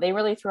 blah. They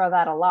really throw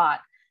that a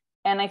lot.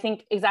 And I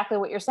think exactly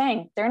what you're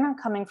saying, they're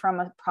not coming from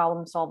a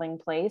problem solving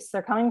place.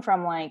 They're coming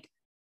from like,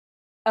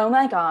 oh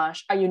my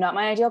gosh, are you not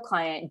my ideal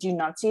client? Do you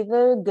not see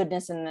the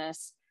goodness in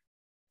this?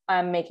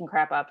 I'm making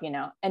crap up,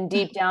 and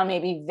deep down,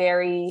 maybe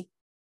very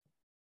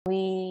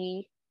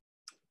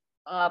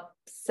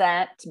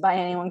upset by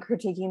anyone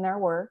critiquing their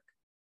work.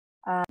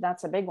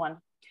 That's a big one.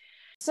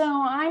 So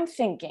I'm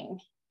thinking,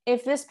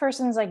 if this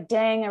person's like,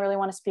 dang, I really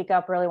want to speak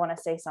up, really want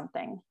to say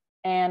something.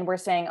 And we're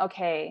saying,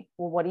 okay,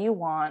 well, what do you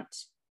want?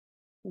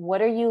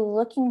 What are you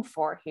looking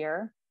for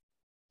here?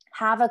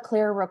 Have a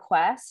clear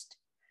request.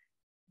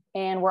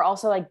 And we're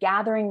also like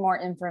gathering more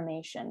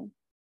information,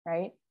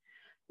 right?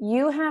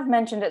 You have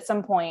mentioned at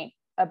some point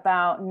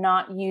about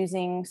not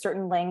using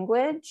certain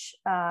language.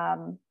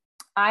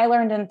 I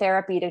learned in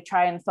therapy to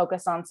try and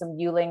focus on some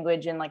you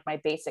language in like my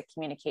basic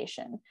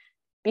communication,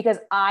 because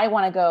I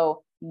want to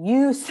go,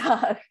 you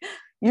suck,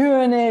 you're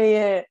an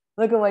idiot,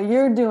 look at what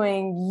you're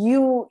doing,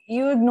 you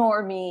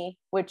ignore me,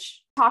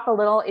 which talk a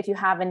little if you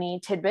have any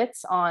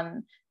tidbits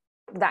on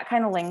that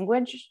kind of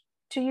language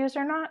to use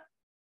or not.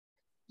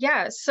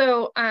 Yeah.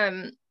 So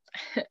I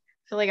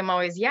feel like I'm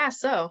always,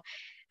 so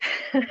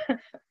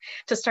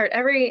to start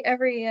every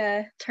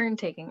turn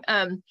taking.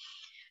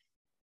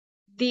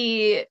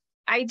 The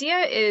idea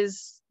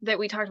is that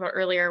we talked about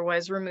earlier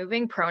was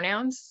removing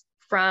pronouns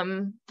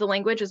from the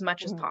language as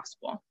much as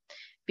possible,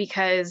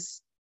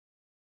 because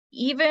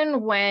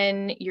even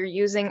when you're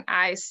using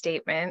I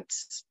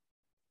statements,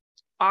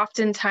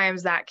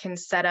 oftentimes that can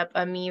set up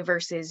a me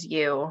versus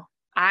you.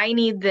 I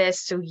need this,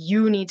 so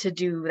you need to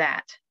do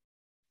that,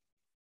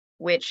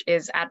 which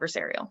is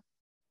adversarial.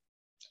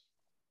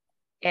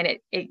 And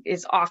it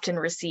is often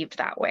received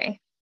that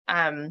way.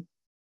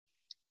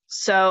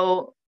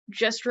 So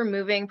just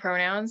removing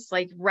pronouns,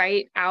 like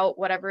write out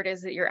whatever it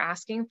is that you're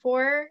asking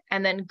for,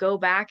 and then go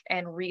back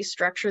and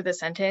restructure the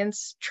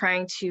sentence,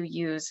 trying to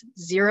use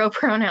 0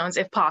 pronouns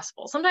if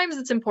possible. Sometimes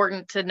it's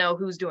important to know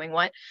who's doing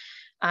what,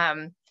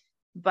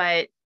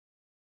 but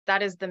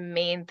that is the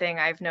main thing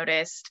I've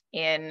noticed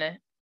in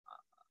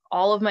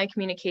all of my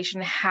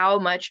communication, how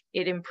much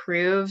it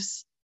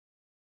improves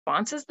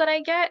responses that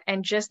I get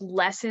and just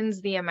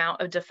lessens the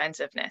amount of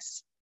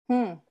defensiveness.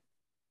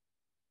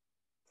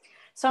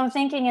 So I'm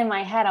thinking in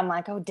my head, I'm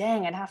like, oh,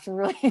 dang, I'd have to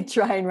really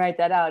try and write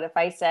that out. If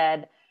I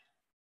said,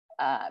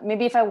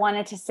 maybe if I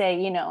wanted to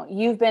say,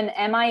 you've been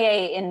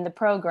MIA in the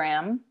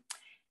program,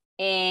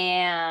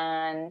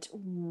 and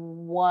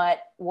what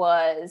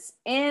was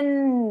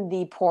in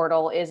the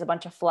portal is a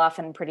bunch of fluff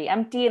and pretty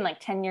empty and like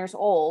 10 years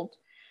old.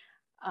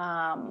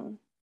 Like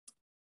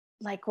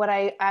what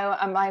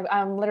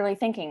I'm literally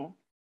thinking,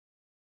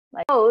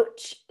 like,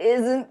 coach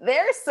isn't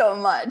there so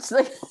much.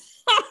 Like,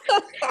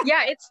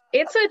 yeah,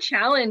 it's a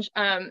challenge.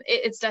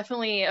 It's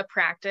definitely a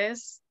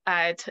practice.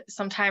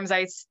 Sometimes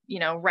I,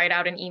 write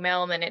out an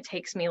email and then it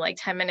takes me like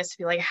 10 minutes to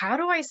be like, how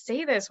do I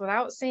say this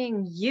without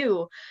saying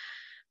you?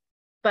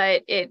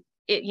 But it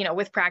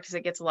with practice,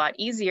 it gets a lot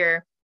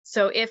easier.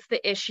 So if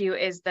the issue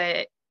is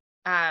that,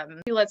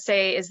 let's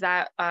say is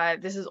that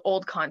this is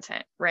old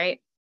content, right?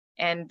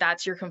 And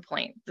that's your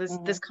complaint.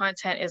 This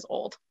content is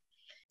old.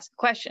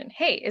 Question: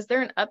 hey, is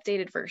there an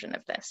updated version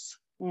of this?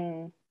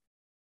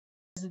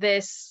 Is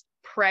this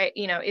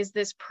is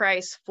this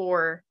price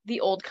for the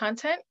old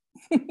content?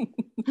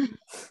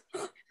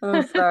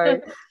 I'm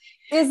sorry.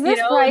 Is this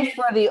price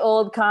for the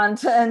old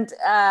content?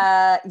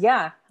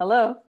 Yeah.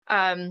 Hello.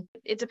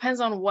 It depends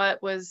on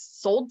what was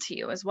sold to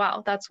you as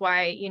well. That's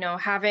why,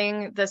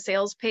 having the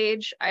sales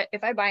page,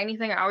 if I buy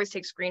anything, I always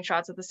take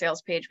screenshots of the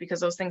sales page,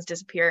 because those things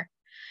disappear.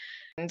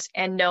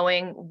 And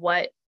knowing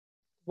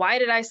why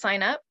did I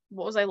sign up?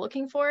 What was I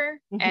looking for?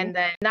 And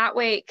then that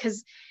way,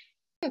 because it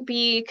wouldn't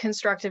be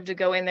constructive to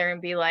go in there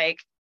and be like,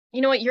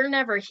 you know what, you're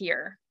never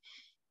here.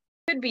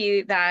 It could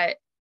be that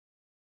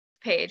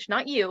page,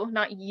 not you,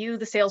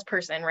 the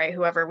salesperson, right?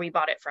 Whoever we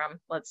bought it from,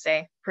 let's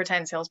say,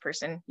 pretend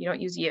salesperson, you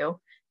don't use you.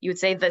 You would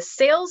say the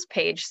sales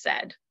page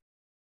said,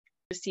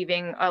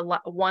 receiving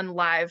one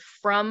live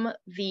from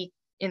the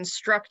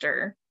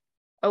instructor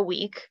a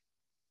week,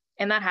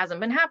 and that hasn't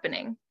been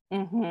happening.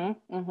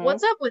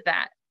 What's up with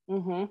that?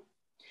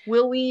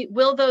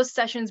 Will those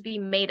sessions be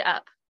made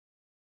up?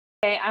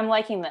 Okay, I'm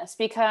liking this,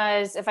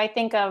 because if I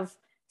think of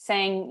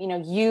saying,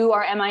 you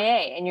are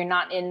MIA and you're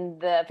not in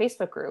the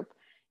Facebook group,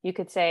 you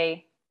could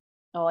say,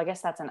 oh, I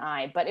guess that's an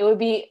I, but it would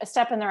be a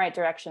step in the right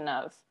direction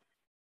of,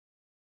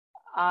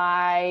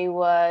 I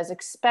was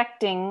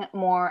expecting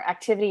more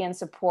activity and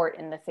support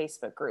in the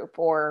Facebook group,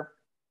 or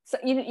so,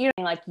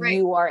 like right.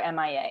 You are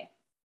MIA.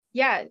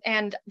 Yeah,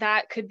 and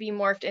that could be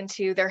morphed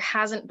into, there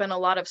hasn't been a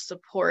lot of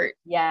support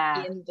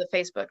in the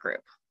Facebook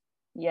group.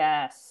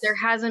 Yes. There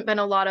hasn't been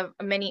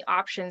many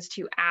options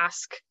to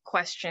ask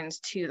questions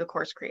to the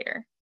course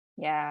creator.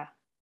 Yeah.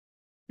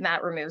 And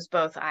that removes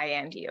both I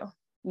and you.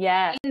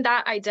 Yeah. And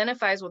that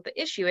identifies what the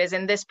issue is.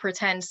 In this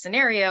pretend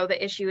scenario,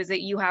 the issue is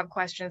that you have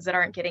questions that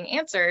aren't getting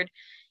answered.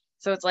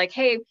 So it's like,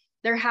 hey,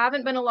 there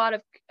haven't been a lot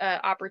of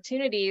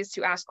opportunities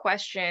to ask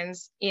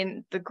questions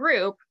in the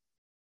group.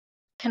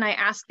 Can I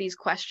ask these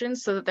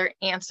questions so that they're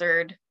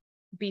answered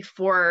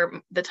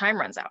before the time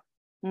runs out?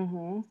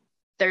 Mm-hmm.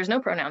 There's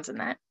no pronouns in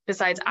that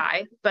besides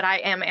I, but I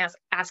am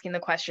asking the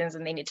questions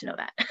and they need to know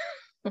that.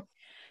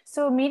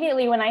 So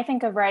immediately when I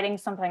think of writing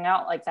something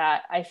out like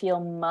that, I feel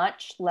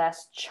much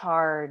less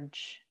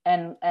charge.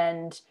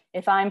 And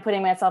if I'm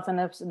putting myself in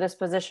this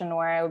position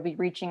where I would be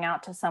reaching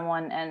out to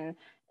someone and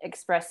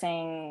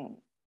expressing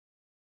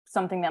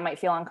something that might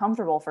feel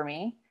uncomfortable for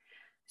me,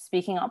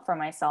 speaking up for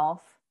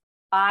myself,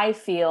 I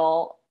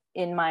feel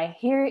in my,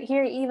 here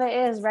Eva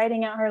is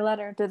writing out her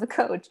letter to the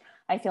coach.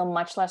 I feel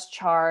much less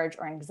charge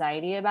or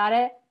anxiety about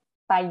it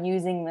by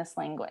using this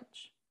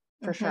language,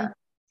 for sure.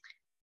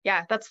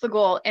 Yeah, that's the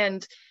goal.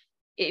 And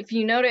if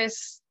you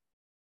notice,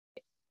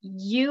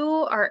 you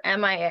are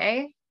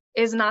MIA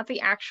is not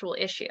the actual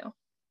issue.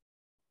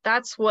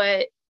 That's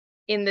what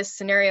in this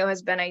scenario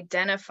has been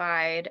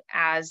identified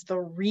as the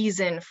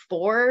reason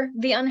for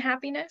the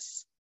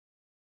unhappiness.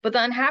 But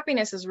the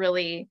unhappiness is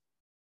really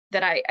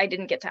that I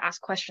didn't get to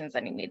ask questions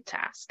that I needed to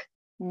ask.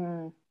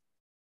 Mm.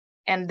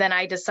 And then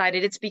I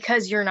decided it's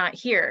because you're not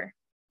here.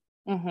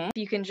 Mm-hmm.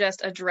 You can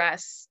just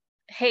address,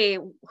 hey,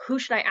 who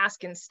should I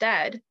ask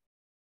instead?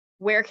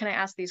 Where can I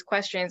ask these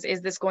questions?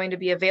 Is this going to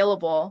be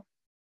available?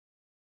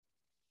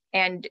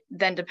 And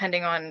then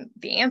depending on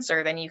the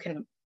answer, then you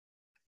can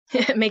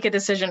make a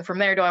decision from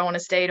there. Do I want to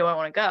stay? Do I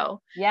want to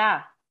go?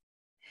 Yeah.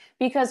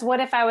 Because what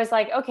if I was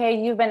like,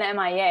 okay, you've been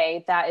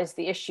MIA, that is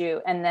the issue.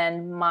 And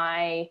then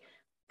my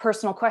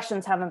personal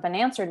questions haven't been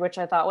answered, which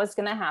I thought was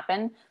going to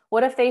happen.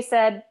 What if they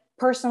said,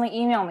 personally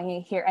email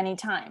me here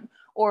anytime,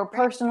 or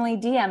personally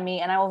DM me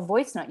and I will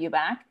voice note you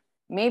back?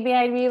 Maybe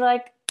I'd be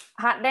like,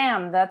 hot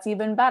damn, that's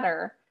even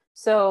better.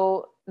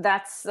 So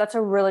that's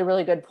a really,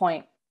 really good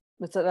point.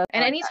 And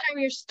anytime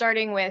you're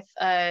starting with,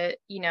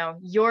 you've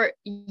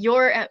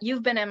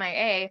been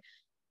MIA,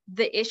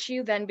 the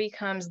issue then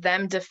becomes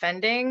them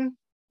defending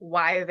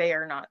why they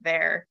are not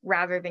there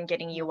rather than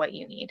getting you what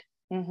you need.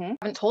 Mm-hmm. I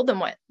haven't told them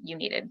what you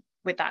needed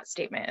with that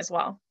statement as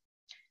well.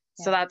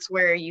 Yeah. So that's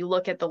where you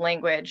look at the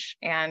language,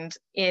 and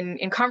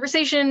in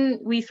conversation,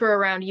 we throw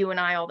around you and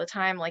I all the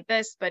time like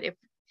this, but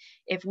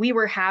if we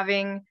were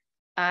having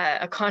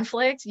a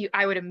conflict,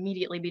 I would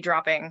immediately be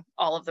dropping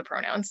all of the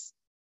pronouns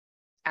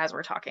as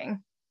we're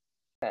talking.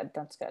 Good.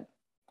 That's good.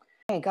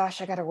 Hey,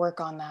 gosh, I got to work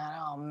on that.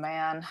 Oh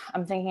man,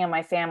 I'm thinking of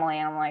my family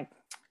and I'm like,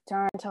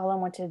 darn, tell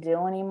them what to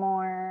do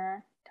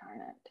anymore.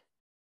 Darn it.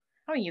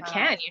 Oh, you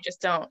can. You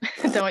just don't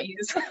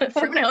use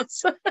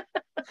pronouns.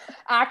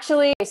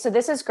 Actually, so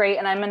this is great,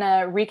 and I'm going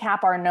to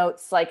recap our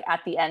notes like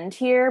at the end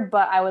here,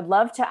 but I would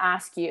love to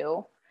ask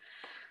you,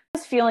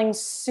 feeling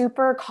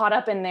super caught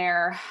up in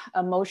their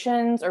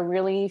emotions or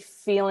really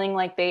feeling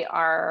like they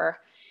are,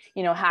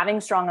 having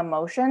strong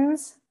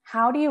emotions,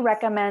 how do you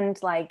recommend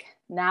like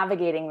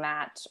navigating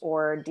that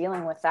or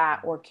dealing with that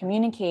or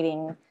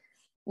communicating?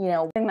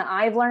 The thing that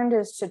I've learned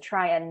is to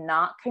try and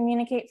not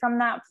communicate from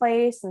that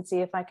place and see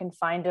if I can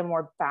find a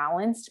more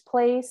balanced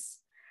place.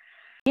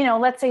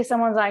 Let's say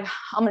someone's like,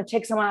 I'm going to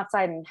take someone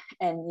outside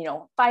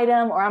and fight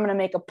them, or I'm going to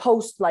make a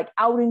post like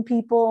outing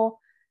people.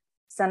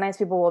 Sometimes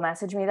people will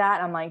message me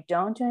that. I'm like,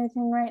 don't do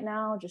anything right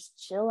now. Just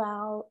chill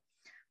out.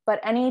 But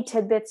any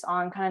tidbits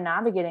on kind of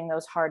navigating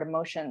those hard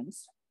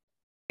emotions?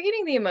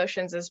 Navigating the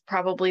emotions is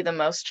probably the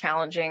most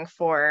challenging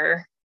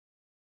for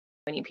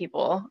many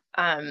people.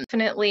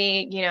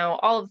 Definitely,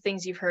 all of the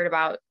things you've heard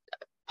about,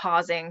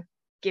 pausing,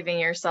 giving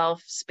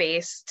yourself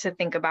space to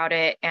think about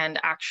it and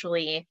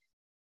actually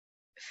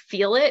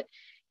feel it.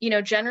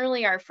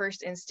 Generally our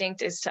first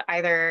instinct is to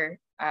either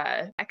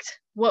act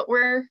what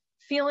we're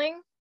feeling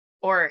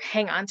or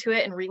hang on to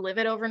it and relive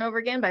it over and over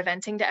again by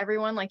venting to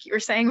everyone, like you were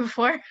saying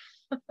before.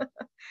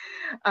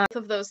 Both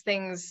of those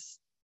things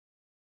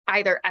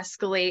either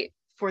escalate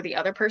for the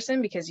other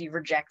person because you've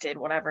rejected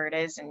whatever it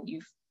is and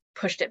you've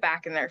pushed it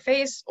back in their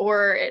face,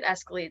 or it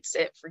escalates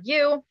it for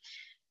you.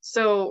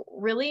 So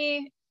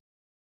really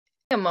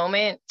a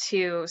moment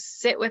to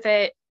sit with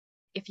it,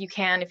 if you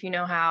can, if you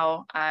know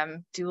how,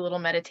 do a little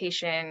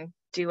meditation,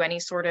 do any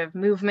sort of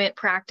movement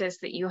practice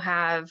that you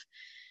have,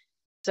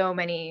 so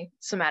many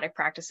somatic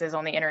practices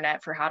on the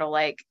internet for how to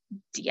like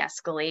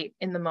de-escalate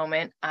in the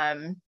moment.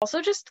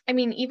 Also just, I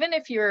mean, even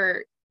if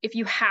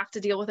you have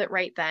to deal with it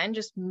right then,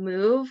 just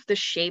move the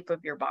shape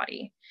of your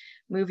body,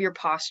 move your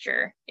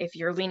posture. If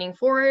you're leaning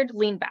forward,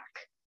 lean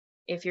back.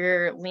 If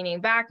you're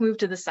leaning back, move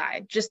to the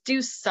side. Just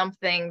do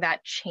something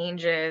that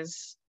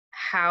changes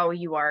how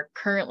you are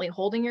currently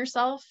holding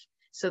yourself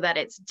so that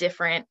it's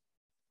different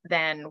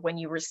than when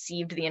you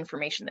received the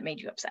information that made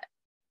you upset.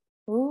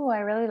 Ooh, I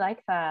really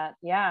like that.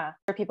 Yeah.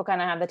 People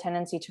kind of have the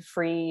tendency to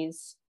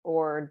freeze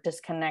or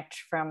disconnect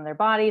from their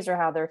bodies or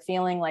how they're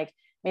feeling, like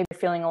maybe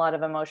feeling a lot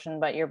of emotion,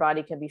 but your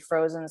body could be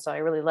frozen. So I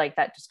really like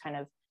that. Just kind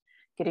of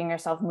getting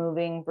yourself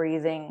moving,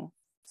 breathing.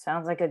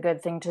 Sounds like a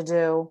good thing to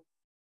do.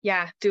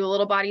 Yeah. Do a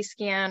little body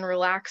scan,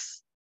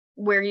 relax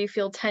where you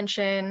feel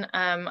tension.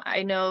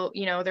 I know,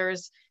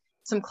 there's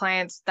some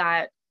clients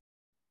that,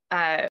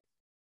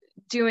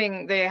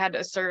 they had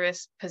a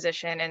service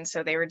position, and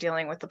so they were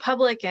dealing with the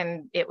public,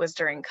 and it was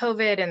during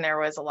COVID, and there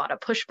was a lot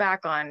of pushback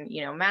on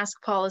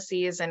mask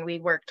policies, and we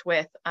worked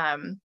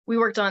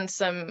on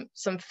some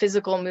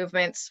physical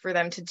movements for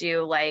them to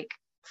do, like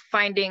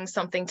finding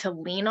something to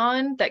lean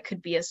on that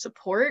could be a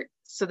support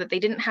so that they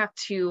didn't have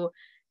to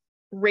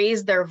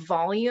raise their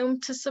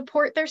volume to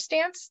support their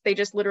stance. They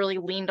just literally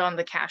leaned on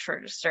the cash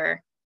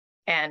register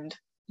and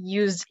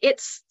used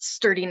its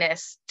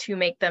sturdiness to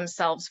make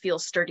themselves feel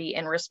sturdy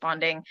in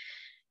responding.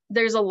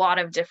 There's a lot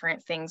of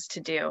different things to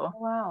do.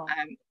 Wow.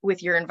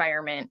 With your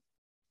environment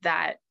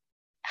that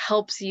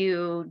helps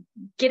you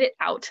get it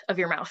out of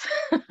your mouth.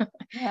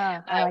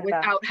 Yeah, I like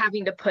without that.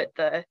 having to put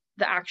the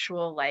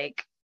actual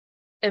like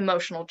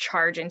emotional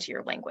charge into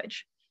your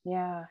language.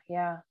 Yeah,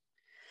 yeah.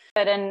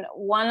 And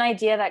one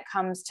idea that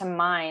comes to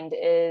mind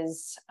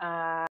is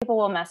people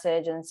will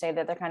message and say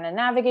that they're kind of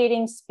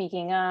navigating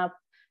speaking up,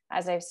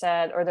 as I've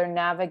said, or they're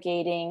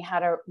navigating how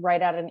to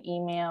write out an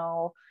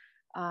email.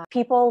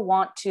 People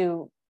want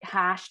to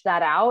hash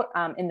that out.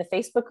 In the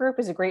Facebook group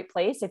is a great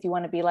place. If you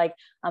want to be like,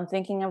 I'm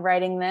thinking of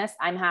writing this,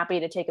 I'm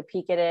happy to take a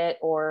peek at it.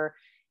 Or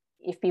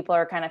if people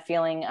are kind of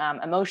feeling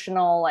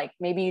emotional, like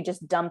maybe you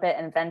just dump it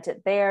and vent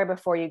it there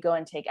before you go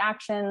and take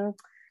action.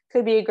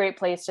 Could be a great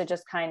place to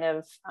just kind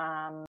of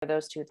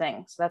those two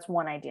things. So that's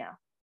one idea.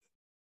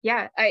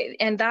 Yeah.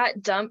 And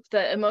that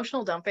the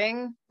emotional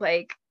dumping,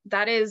 like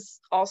that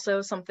is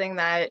also something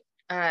that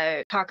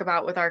talk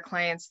about with our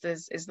clients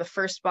is the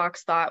first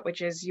box thought,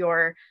 which is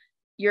your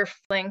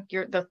feeling,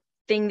 the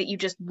thing that you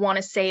just want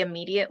to say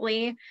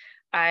immediately,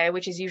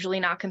 which is usually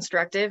not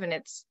constructive. And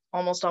it's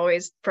almost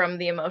always from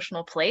the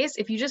emotional place.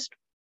 If you just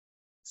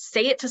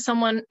say it to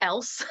someone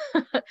else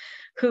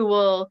who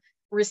will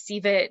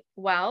receive it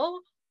well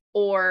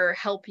or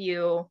help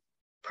you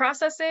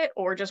process it,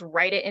 or just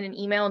write it in an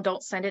email and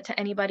don't send it to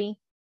anybody.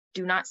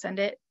 Do not send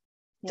it,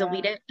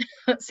 delete it,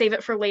 save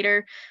it for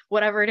later,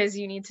 whatever it is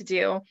you need to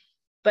do.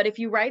 But if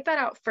you write that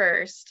out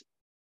first,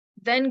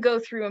 then go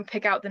through and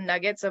pick out the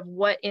nuggets of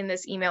what in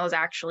this email is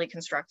actually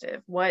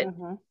constructive.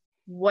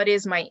 What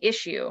is my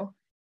issue?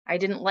 I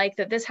didn't like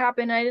that this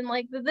happened. I didn't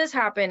like that this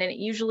happened. And it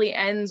usually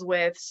ends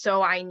with,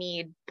 so I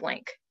need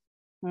blank.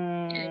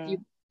 And if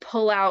you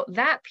pull out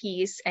that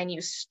piece and you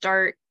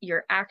start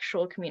your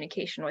actual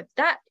communication with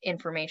that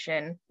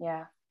information,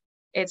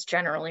 it's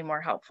generally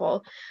more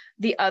helpful.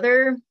 The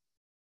other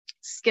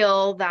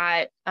skill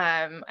that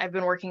I've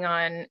been working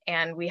on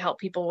and we help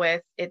people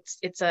with,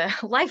 it's a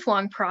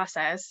lifelong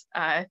process,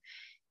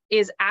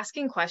 is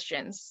asking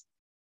questions.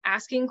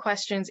 Asking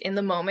questions in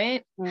the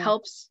moment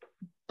helps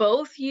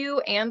both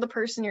you and the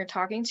person you're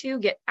talking to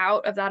get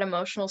out of that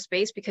emotional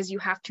space, because you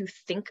have to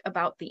think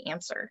about the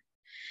answer.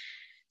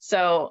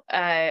 So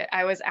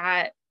I was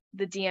at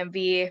the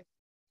DMV,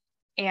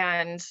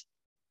 and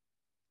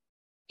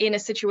in a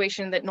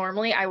situation that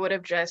normally I would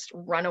have just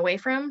run away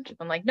from,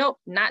 I'm like, nope,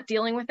 not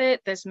dealing with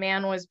it. This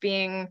man was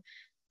being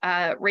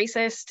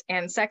racist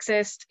and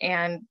sexist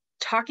and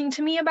talking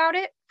to me about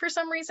it for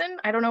some reason.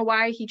 I don't know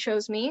why he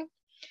chose me.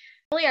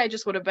 Really, I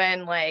just would have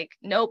been like,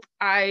 nope,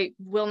 I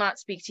will not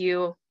speak to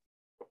you,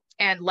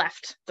 and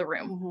left the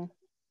room.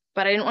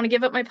 But I didn't want to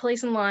give up my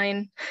place in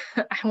line.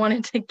 I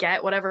wanted to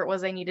get whatever it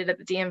was I needed at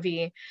the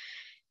DMV.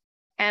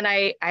 And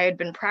I had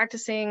been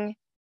practicing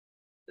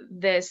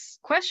this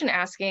question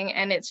asking,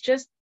 and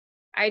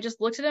I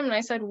just looked at him and I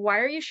said,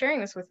 why are you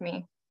sharing this with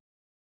me?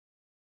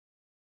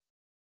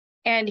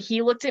 And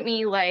he looked at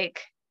me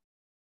like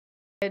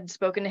I had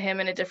spoken to him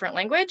in a different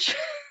language.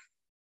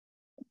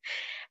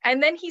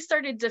 And then he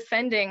started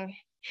defending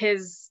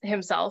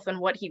himself and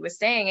what he was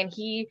saying. And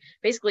he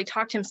basically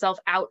talked himself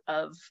out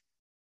of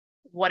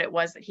what it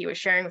was that he was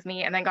sharing with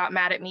me, and then got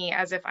mad at me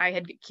as if I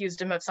had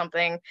accused him of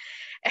something.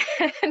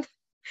 And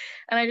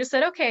I just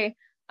said, okay,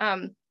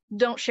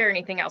 don't share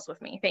anything else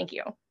with me. Thank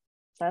you.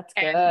 That's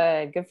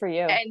good. Good for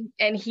you.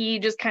 And he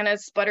just kind of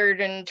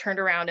sputtered and turned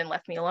around and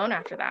left me alone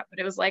after that. But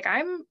it was like,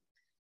 I'm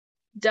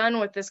done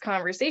with this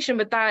conversation.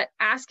 But that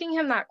asking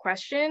him that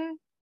question,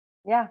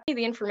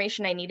 the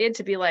information I needed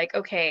to be like,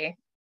 okay,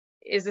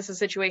 is this a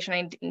situation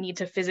I need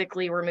to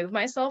physically remove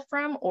myself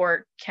from,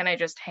 or can I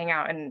just hang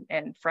out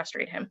and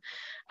frustrate him?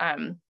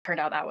 Turned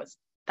out that was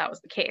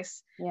the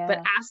case. Yeah.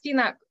 But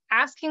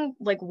asking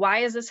like, why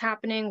is this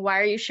happening? Why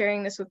are you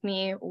sharing this with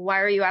me?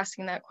 Why are you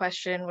asking that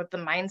question with the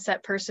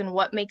mindset person?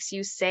 What makes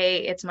you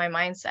say it's my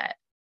mindset?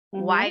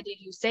 Mm-hmm. Why did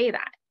you say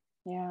that?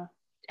 Yeah.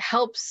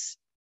 Helps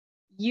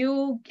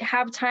you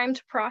have time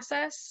to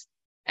process,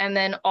 and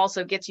then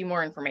also gets you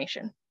more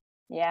information.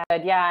 Yeah.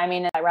 Yeah. I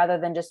mean, rather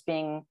than just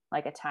being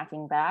like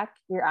attacking back,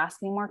 you're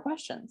asking more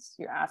questions.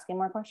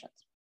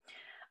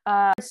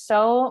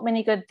 So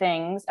many good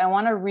things. I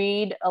want to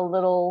read a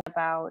little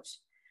about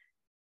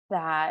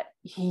that.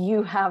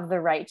 You have the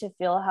right to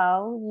feel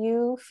how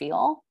you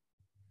feel,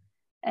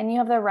 and you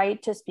have the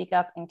right to speak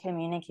up and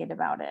communicate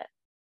about it.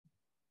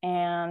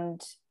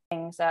 And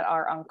things that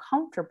are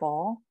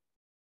uncomfortable,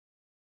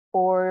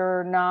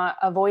 or not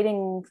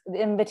avoiding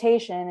the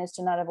invitation is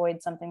to not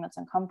avoid something that's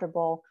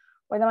uncomfortable,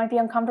 or that might be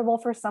uncomfortable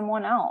for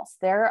someone else.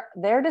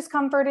 Their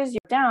discomfort is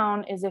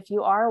down is if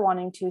you are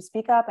wanting to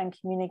speak up and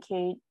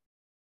communicate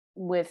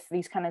with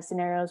these kind of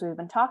scenarios we've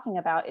been talking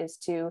about, is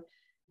to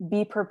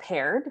be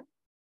prepared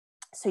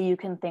so you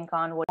can think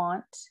on what you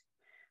want,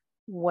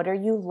 what are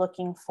you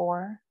looking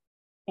for,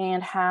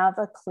 and have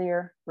a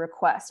clear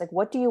request. Like,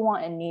 what do you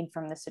want and need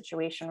from this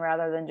situation,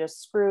 rather than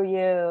just screw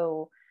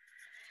you.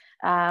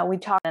 We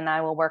talked, and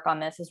I will work on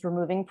this, is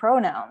removing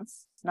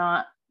pronouns,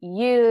 not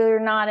you're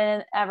not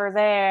ever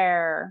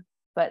there,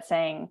 but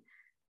saying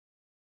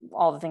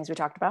all the things we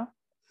talked about.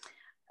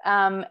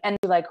 And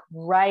like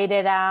write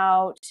it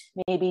out,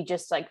 maybe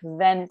just like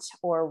vent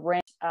or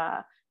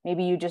rant.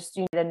 Maybe you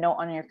need a note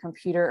on your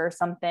computer or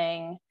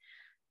something.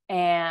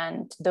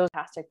 And those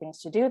fantastic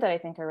things to do that I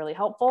think are really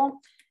helpful.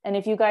 And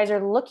if you guys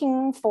are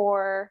looking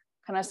for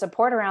kind of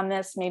support around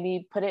this,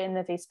 maybe put it in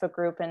the Facebook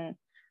group and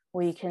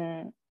we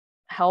can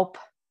help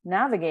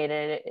navigate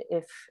it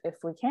if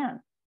we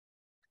can.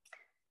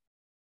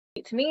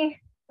 To me,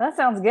 that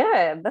sounds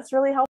good. That's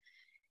really helpful.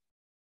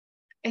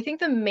 I think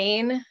the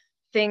main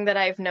thing that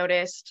I've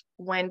noticed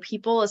when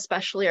people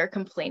especially are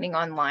complaining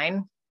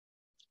online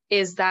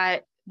is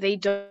that they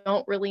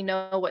don't really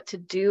know what to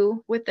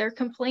do with their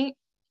complaint.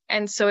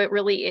 And so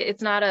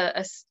it's not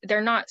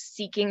they're not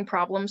seeking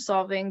problem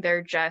solving,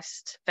 they're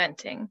just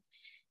venting,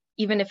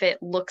 even if it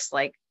looks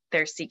like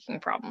they're seeking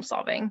problem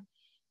solving.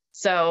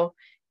 So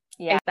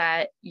yeah,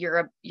 that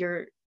you're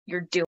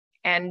doing,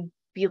 and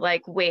be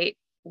like, wait,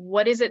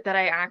 what is it that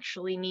I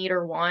actually need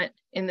or want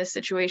in this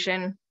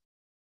situation?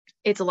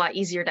 It's a lot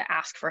easier to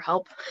ask for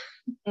help.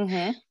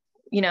 Mm-hmm.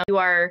 You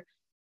are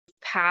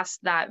past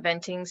that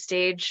venting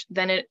stage,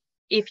 then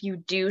if you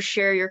do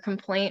share your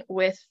complaint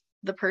with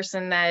the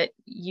person that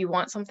you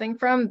want something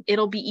from,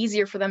 it'll be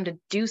easier for them to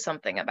do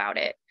something about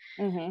it.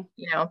 Mm-hmm.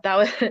 That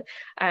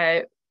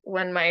was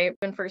when my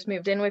husband first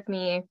moved in with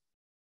me,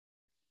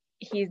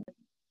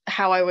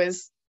 how I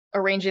was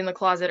arranging the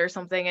closet or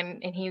something,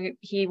 and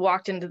he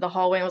walked into the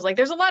hallway and was like,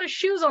 there's a lot of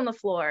shoes on the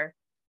floor.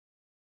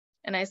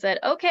 And I said,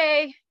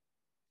 okay.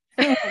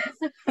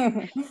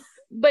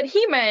 But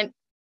he meant,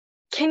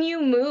 can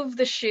you move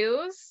the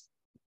shoes?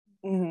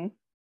 Mm-hmm.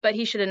 But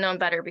he should have known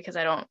better, because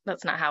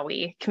that's not how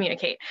we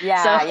communicate.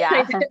 Yeah, so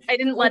yeah. I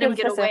didn't let him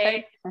get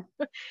away.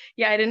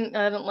 Yeah, I didn't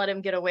let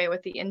him get away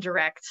with the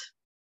indirect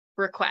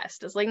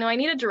request. It's like, no, I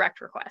need a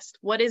direct request.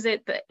 What is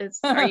it that is,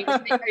 are you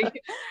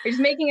just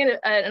making it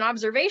an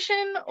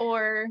observation,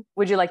 or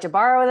would you like to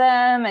borrow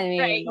them? I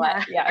mean,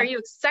 right, yeah. Are you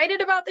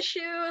excited about the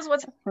shoes?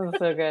 What's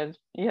so good?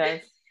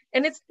 Yes.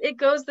 And it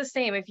goes the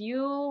same. If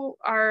you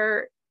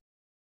are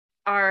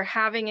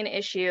having an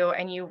issue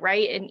and you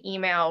write an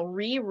email,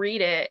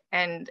 reread it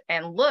and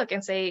look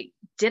and say,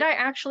 did I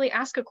actually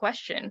ask a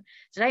question?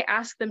 Did I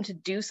ask them to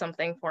do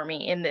something for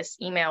me in this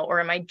email, or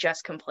am I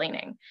just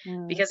complaining?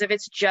 Because if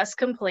it's just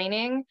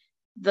complaining,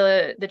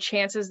 the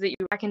chances that you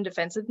back in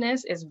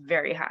defensiveness is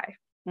very high.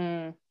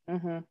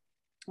 Mm-hmm.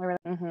 I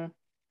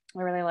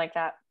really like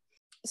that.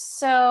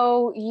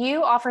 So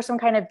you offer some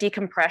kind of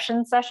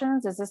decompression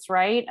sessions, is this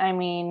right? I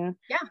mean,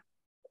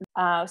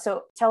 yeah.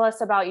 So tell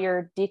us about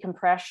your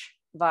decompress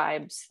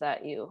vibes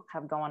that you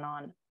have going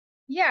on.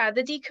 Yeah,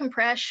 the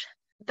decompress,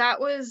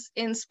 that was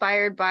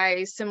inspired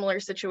by similar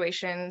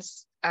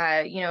situations.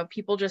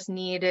 People just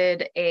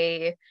needed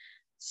a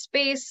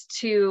space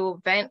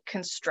to vent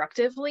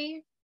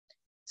constructively.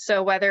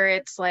 So whether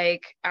it's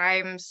like,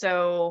 I'm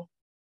so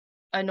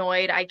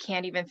annoyed, I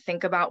can't even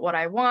think about what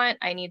I want,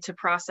 I need to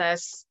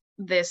process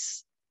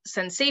this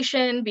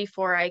sensation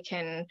before I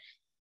can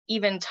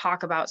even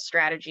talk about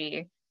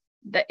strategy.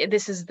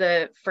 This is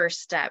the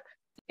first step.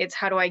 It's,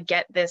 how do I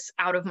get this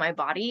out of my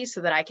body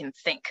so that I can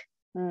think?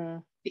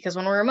 Because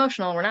when we're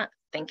emotional, we're not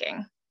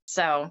thinking.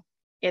 So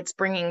it's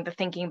bringing the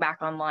thinking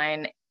back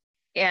online.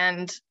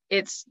 And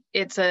it's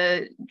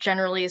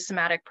generally a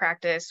somatic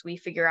practice. We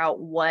figure out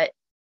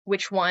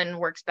which one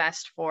works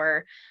best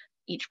for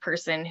each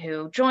person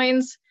who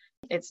joins.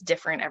 It's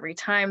different every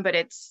time, but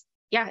it's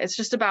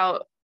just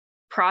about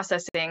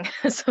processing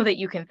so that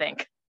you can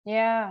think.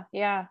 Yeah.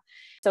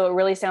 So it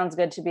really sounds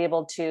good to be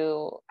able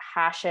to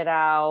hash it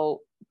out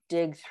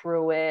dig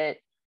through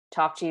it,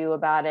 talk to you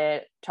about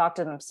it, talk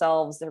to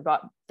themselves,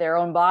 their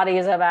own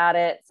bodies about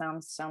it.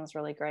 Sounds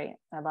really great.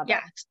 I love it.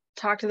 Yeah,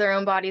 talk to their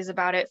own bodies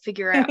about it,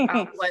 figure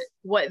out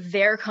what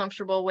they're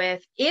comfortable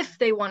with. If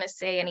they want to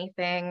say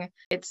anything,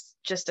 it's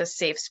just a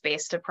safe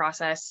space to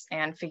process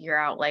and figure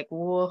out like,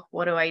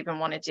 what do I even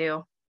want to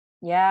do?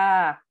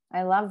 Yeah,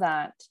 I love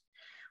that.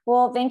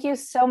 Well, thank you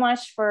so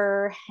much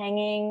for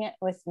hanging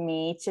with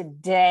me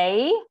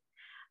today.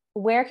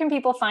 Where can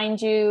people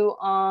find you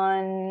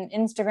on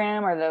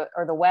Instagram or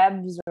the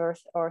webs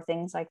or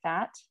things like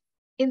that?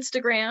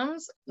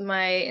 Instagrams.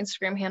 My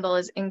Instagram handle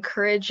is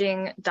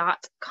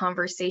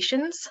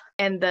encouraging.conversations,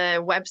 and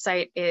the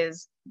website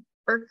is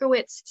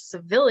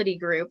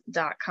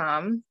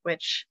berkowitzcivilitygroup.com,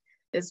 which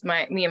is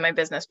me and my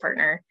business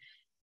partner.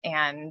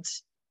 And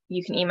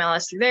you can email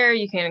us through there.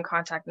 You can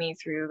contact me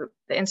through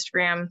the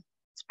Instagram.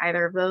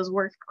 Either of those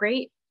work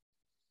great.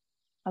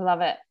 I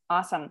love it.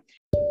 Awesome.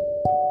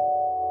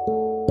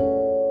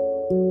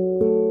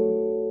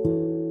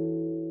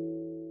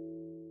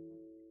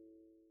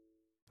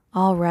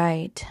 All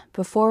right,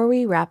 before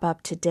we wrap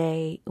up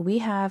today, we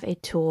have a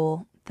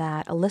tool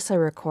that Alissa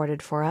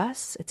recorded for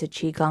us. It's a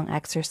Qigong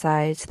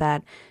exercise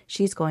that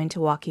she's going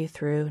to walk you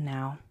through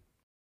now.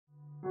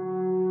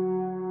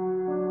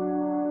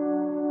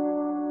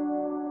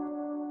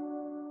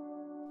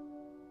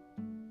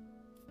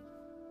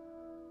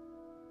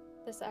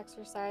 This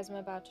exercise I'm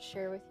about to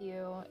share with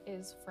you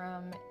is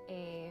from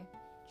a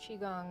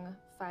Qigong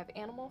 5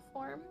 animal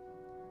form,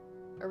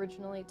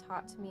 originally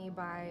taught to me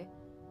by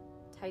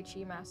Tai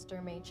Chi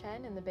master Mei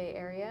Chen in the Bay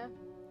Area.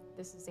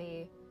 This is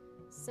a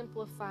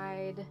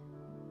simplified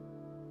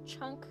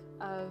chunk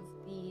of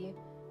the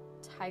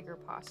tiger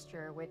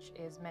posture, which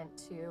is meant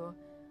to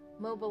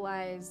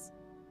mobilize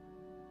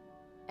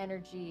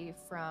energy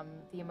from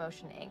the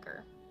emotion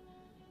anger.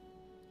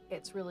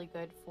 It's really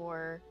good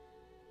for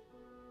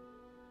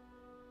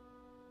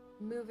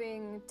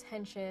moving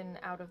tension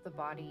out of the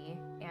body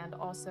and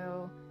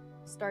also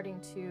starting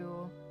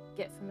to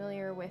get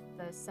familiar with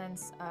the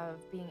sense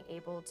of being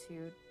able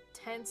to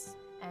tense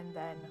and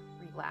then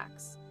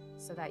relax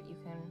so that you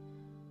can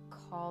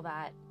call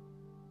that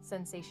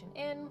sensation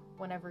in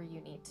whenever you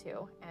need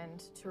to, and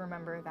to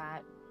remember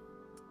that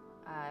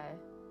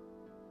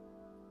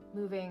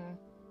moving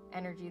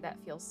energy that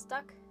feels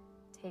stuck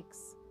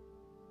takes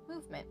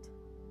movement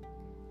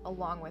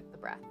along with the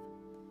breath.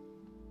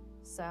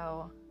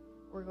 So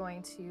we're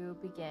going to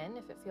begin,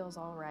 if it feels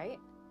all right.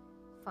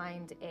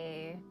 Find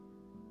a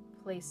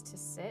place to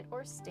sit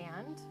or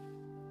stand,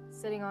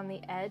 sitting on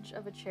the edge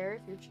of a chair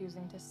if you're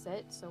choosing to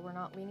sit, so we're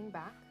not leaning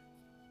back.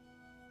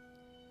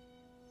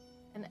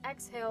 And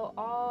exhale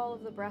all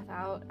of the breath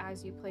out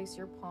as you place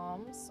your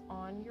palms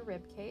on your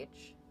rib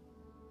cage.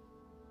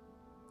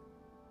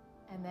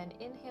 And then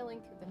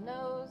inhaling through the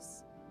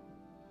nose,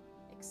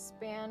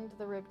 expand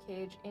the rib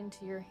cage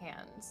into your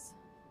hands.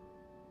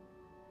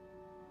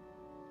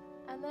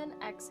 And then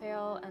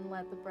exhale and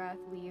let the breath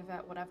leave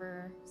at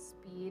whatever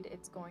speed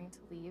it's going to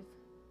leave.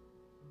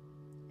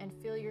 And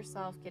feel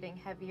yourself getting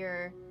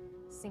heavier,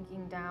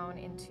 sinking down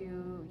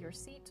into your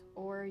seat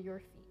or your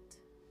feet.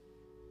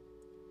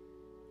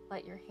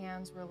 Let your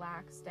hands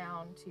relax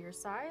down to your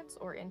sides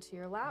or into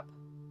your lap.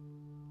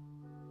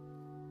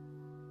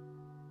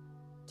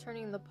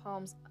 Turning the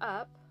palms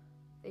up,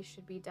 they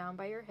should be down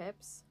by your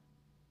hips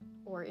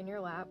or in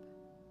your lap.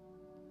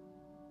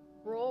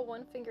 Roll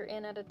one finger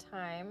in at a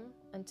time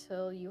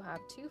until you have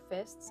 2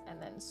 fists,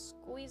 and then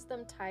squeeze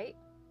them tight.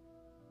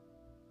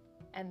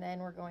 And then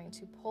we're going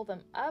to pull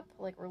them up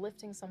like we're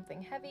lifting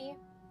something heavy,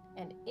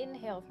 and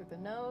inhale through the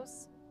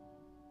nose.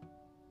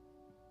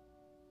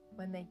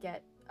 When they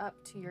get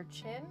up to your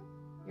chin,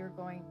 you're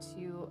going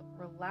to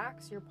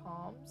relax your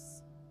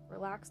palms,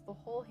 relax the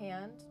whole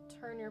hand,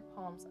 turn your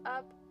palms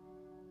up,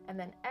 and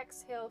then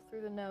exhale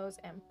through the nose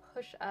and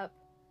push up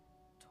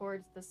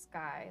towards the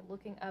sky,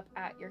 looking up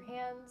at your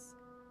hands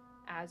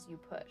as you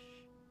push.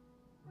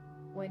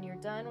 When you're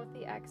done with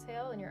the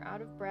exhale and you're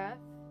out of breath,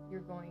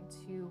 you're going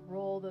to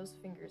roll those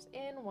fingers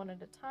in one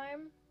at a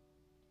time,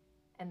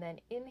 and then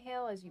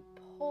inhale as you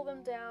pull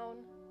them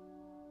down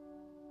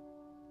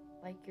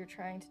like you're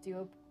trying to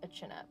do a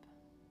chin-up.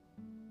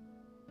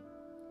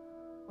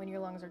 When your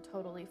lungs are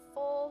totally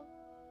full,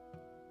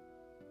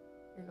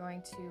 you're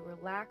going to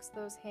relax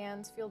those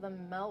hands, feel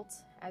them melt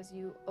as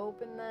you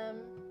open them,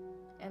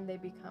 and they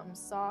become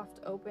soft,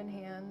 open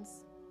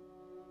hands,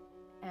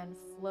 and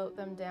float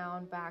them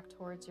down back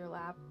towards your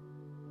lap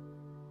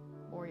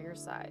or your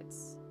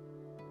sides.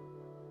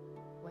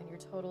 When you're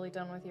totally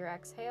done with your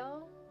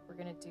exhale, we're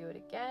going to do it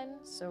again.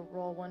 So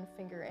roll one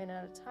finger in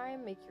at a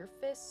time, make your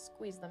fists,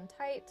 squeeze them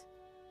tight.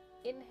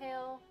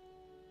 Inhale,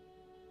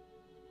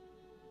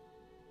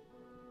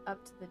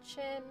 up to the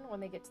chin. When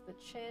they get to the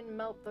chin,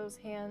 melt those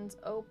hands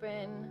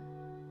open,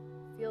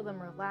 feel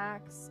them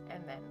relax,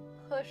 and then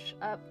push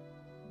up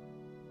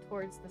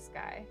towards the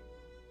sky.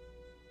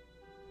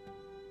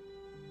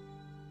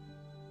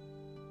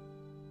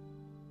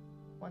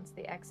 Once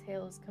the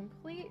exhale is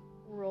complete,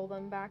 roll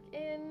them back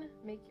in,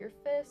 make your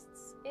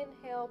fists,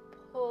 inhale,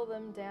 pull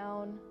them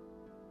down,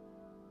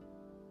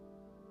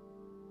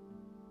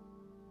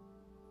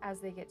 as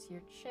they get to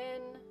your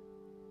chin.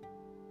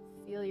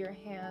 Feel your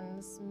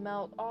hands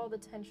melt all the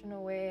tension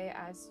away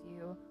as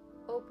you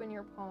open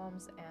your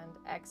palms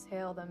and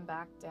exhale them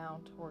back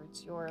down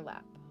towards your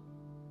lap.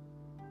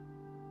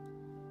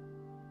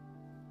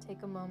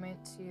 Take a moment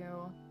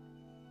to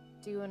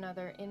do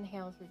another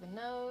inhale through the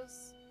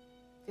nose.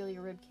 Feel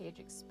your rib cage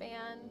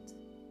expand.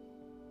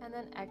 And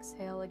then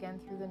exhale again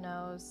through the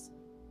nose.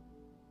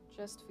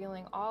 Just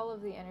feeling all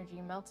of the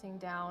energy melting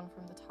down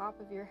from the top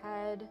of your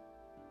head,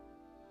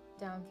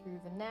 down through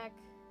the neck,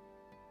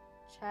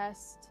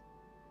 chest,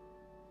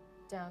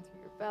 down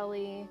through your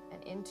belly,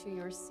 and into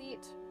your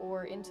seat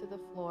or into the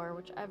floor,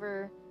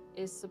 whichever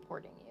is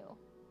supporting you.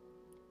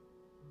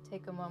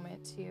 Take a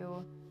moment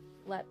to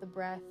let the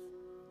breath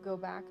go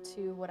back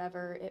to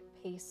whatever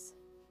pace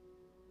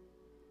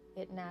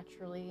it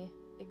naturally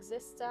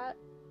exists at,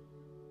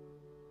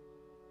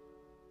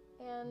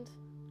 and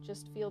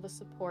just feel the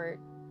support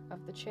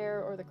of the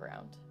chair or the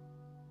ground.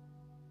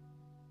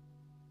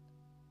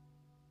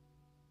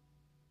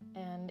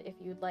 And if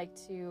you'd like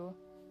to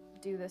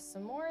do this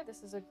some more,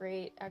 this is a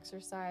great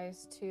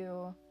exercise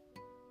to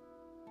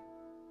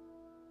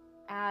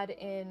add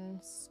in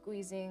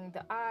squeezing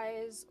the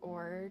eyes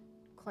or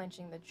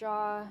clenching the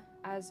jaw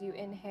as you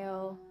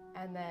inhale,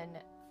 and then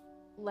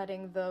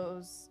letting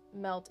those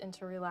melt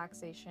into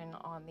relaxation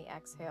on the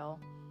exhale.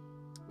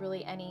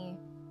 Really any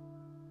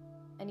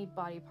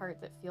body part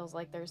that feels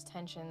like there's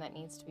tension that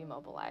needs to be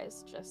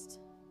mobilized,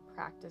 just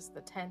practice the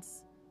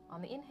tense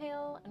on the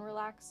inhale and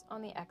relax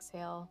on the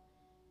exhale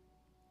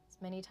as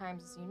many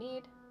times as you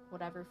need,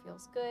 whatever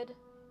feels good.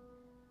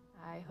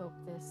 I hope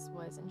this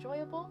was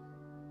enjoyable.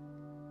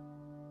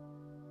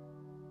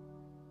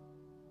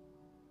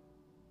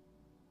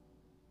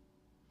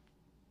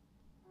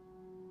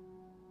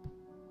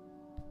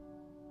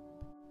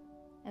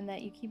 And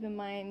that you keep in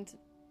mind,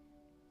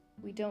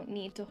 we don't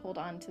need to hold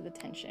on to the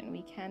tension.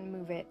 We can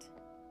move it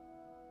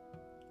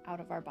out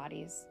of our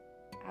bodies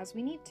as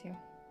we need to.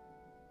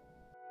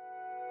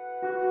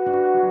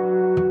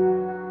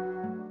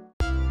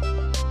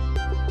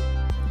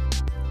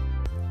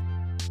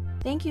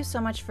 Thank you so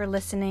much for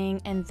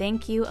listening, and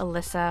thank you,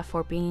 Alissa,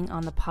 for being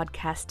on the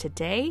podcast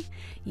today.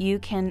 You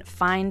can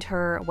find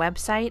her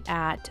website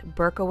at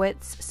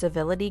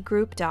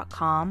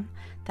berkowitzcivilitygroup.com.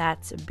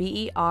 That's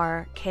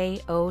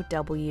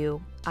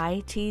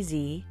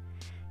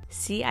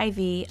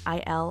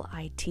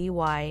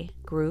BerkowitzzCivility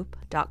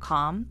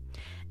group.com.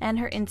 And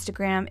her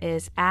Instagram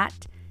is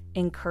at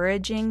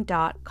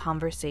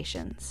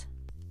encouraging.conversations.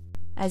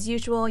 As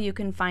usual, you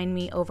can find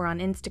me over on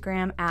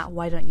Instagram at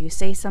Why Don't You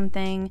Say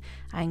Something.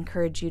 I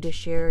encourage you to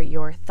share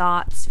your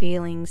thoughts,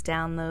 feelings,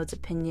 downloads,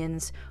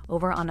 opinions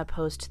over on a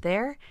post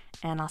there,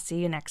 and I'll see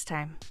you next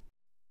time.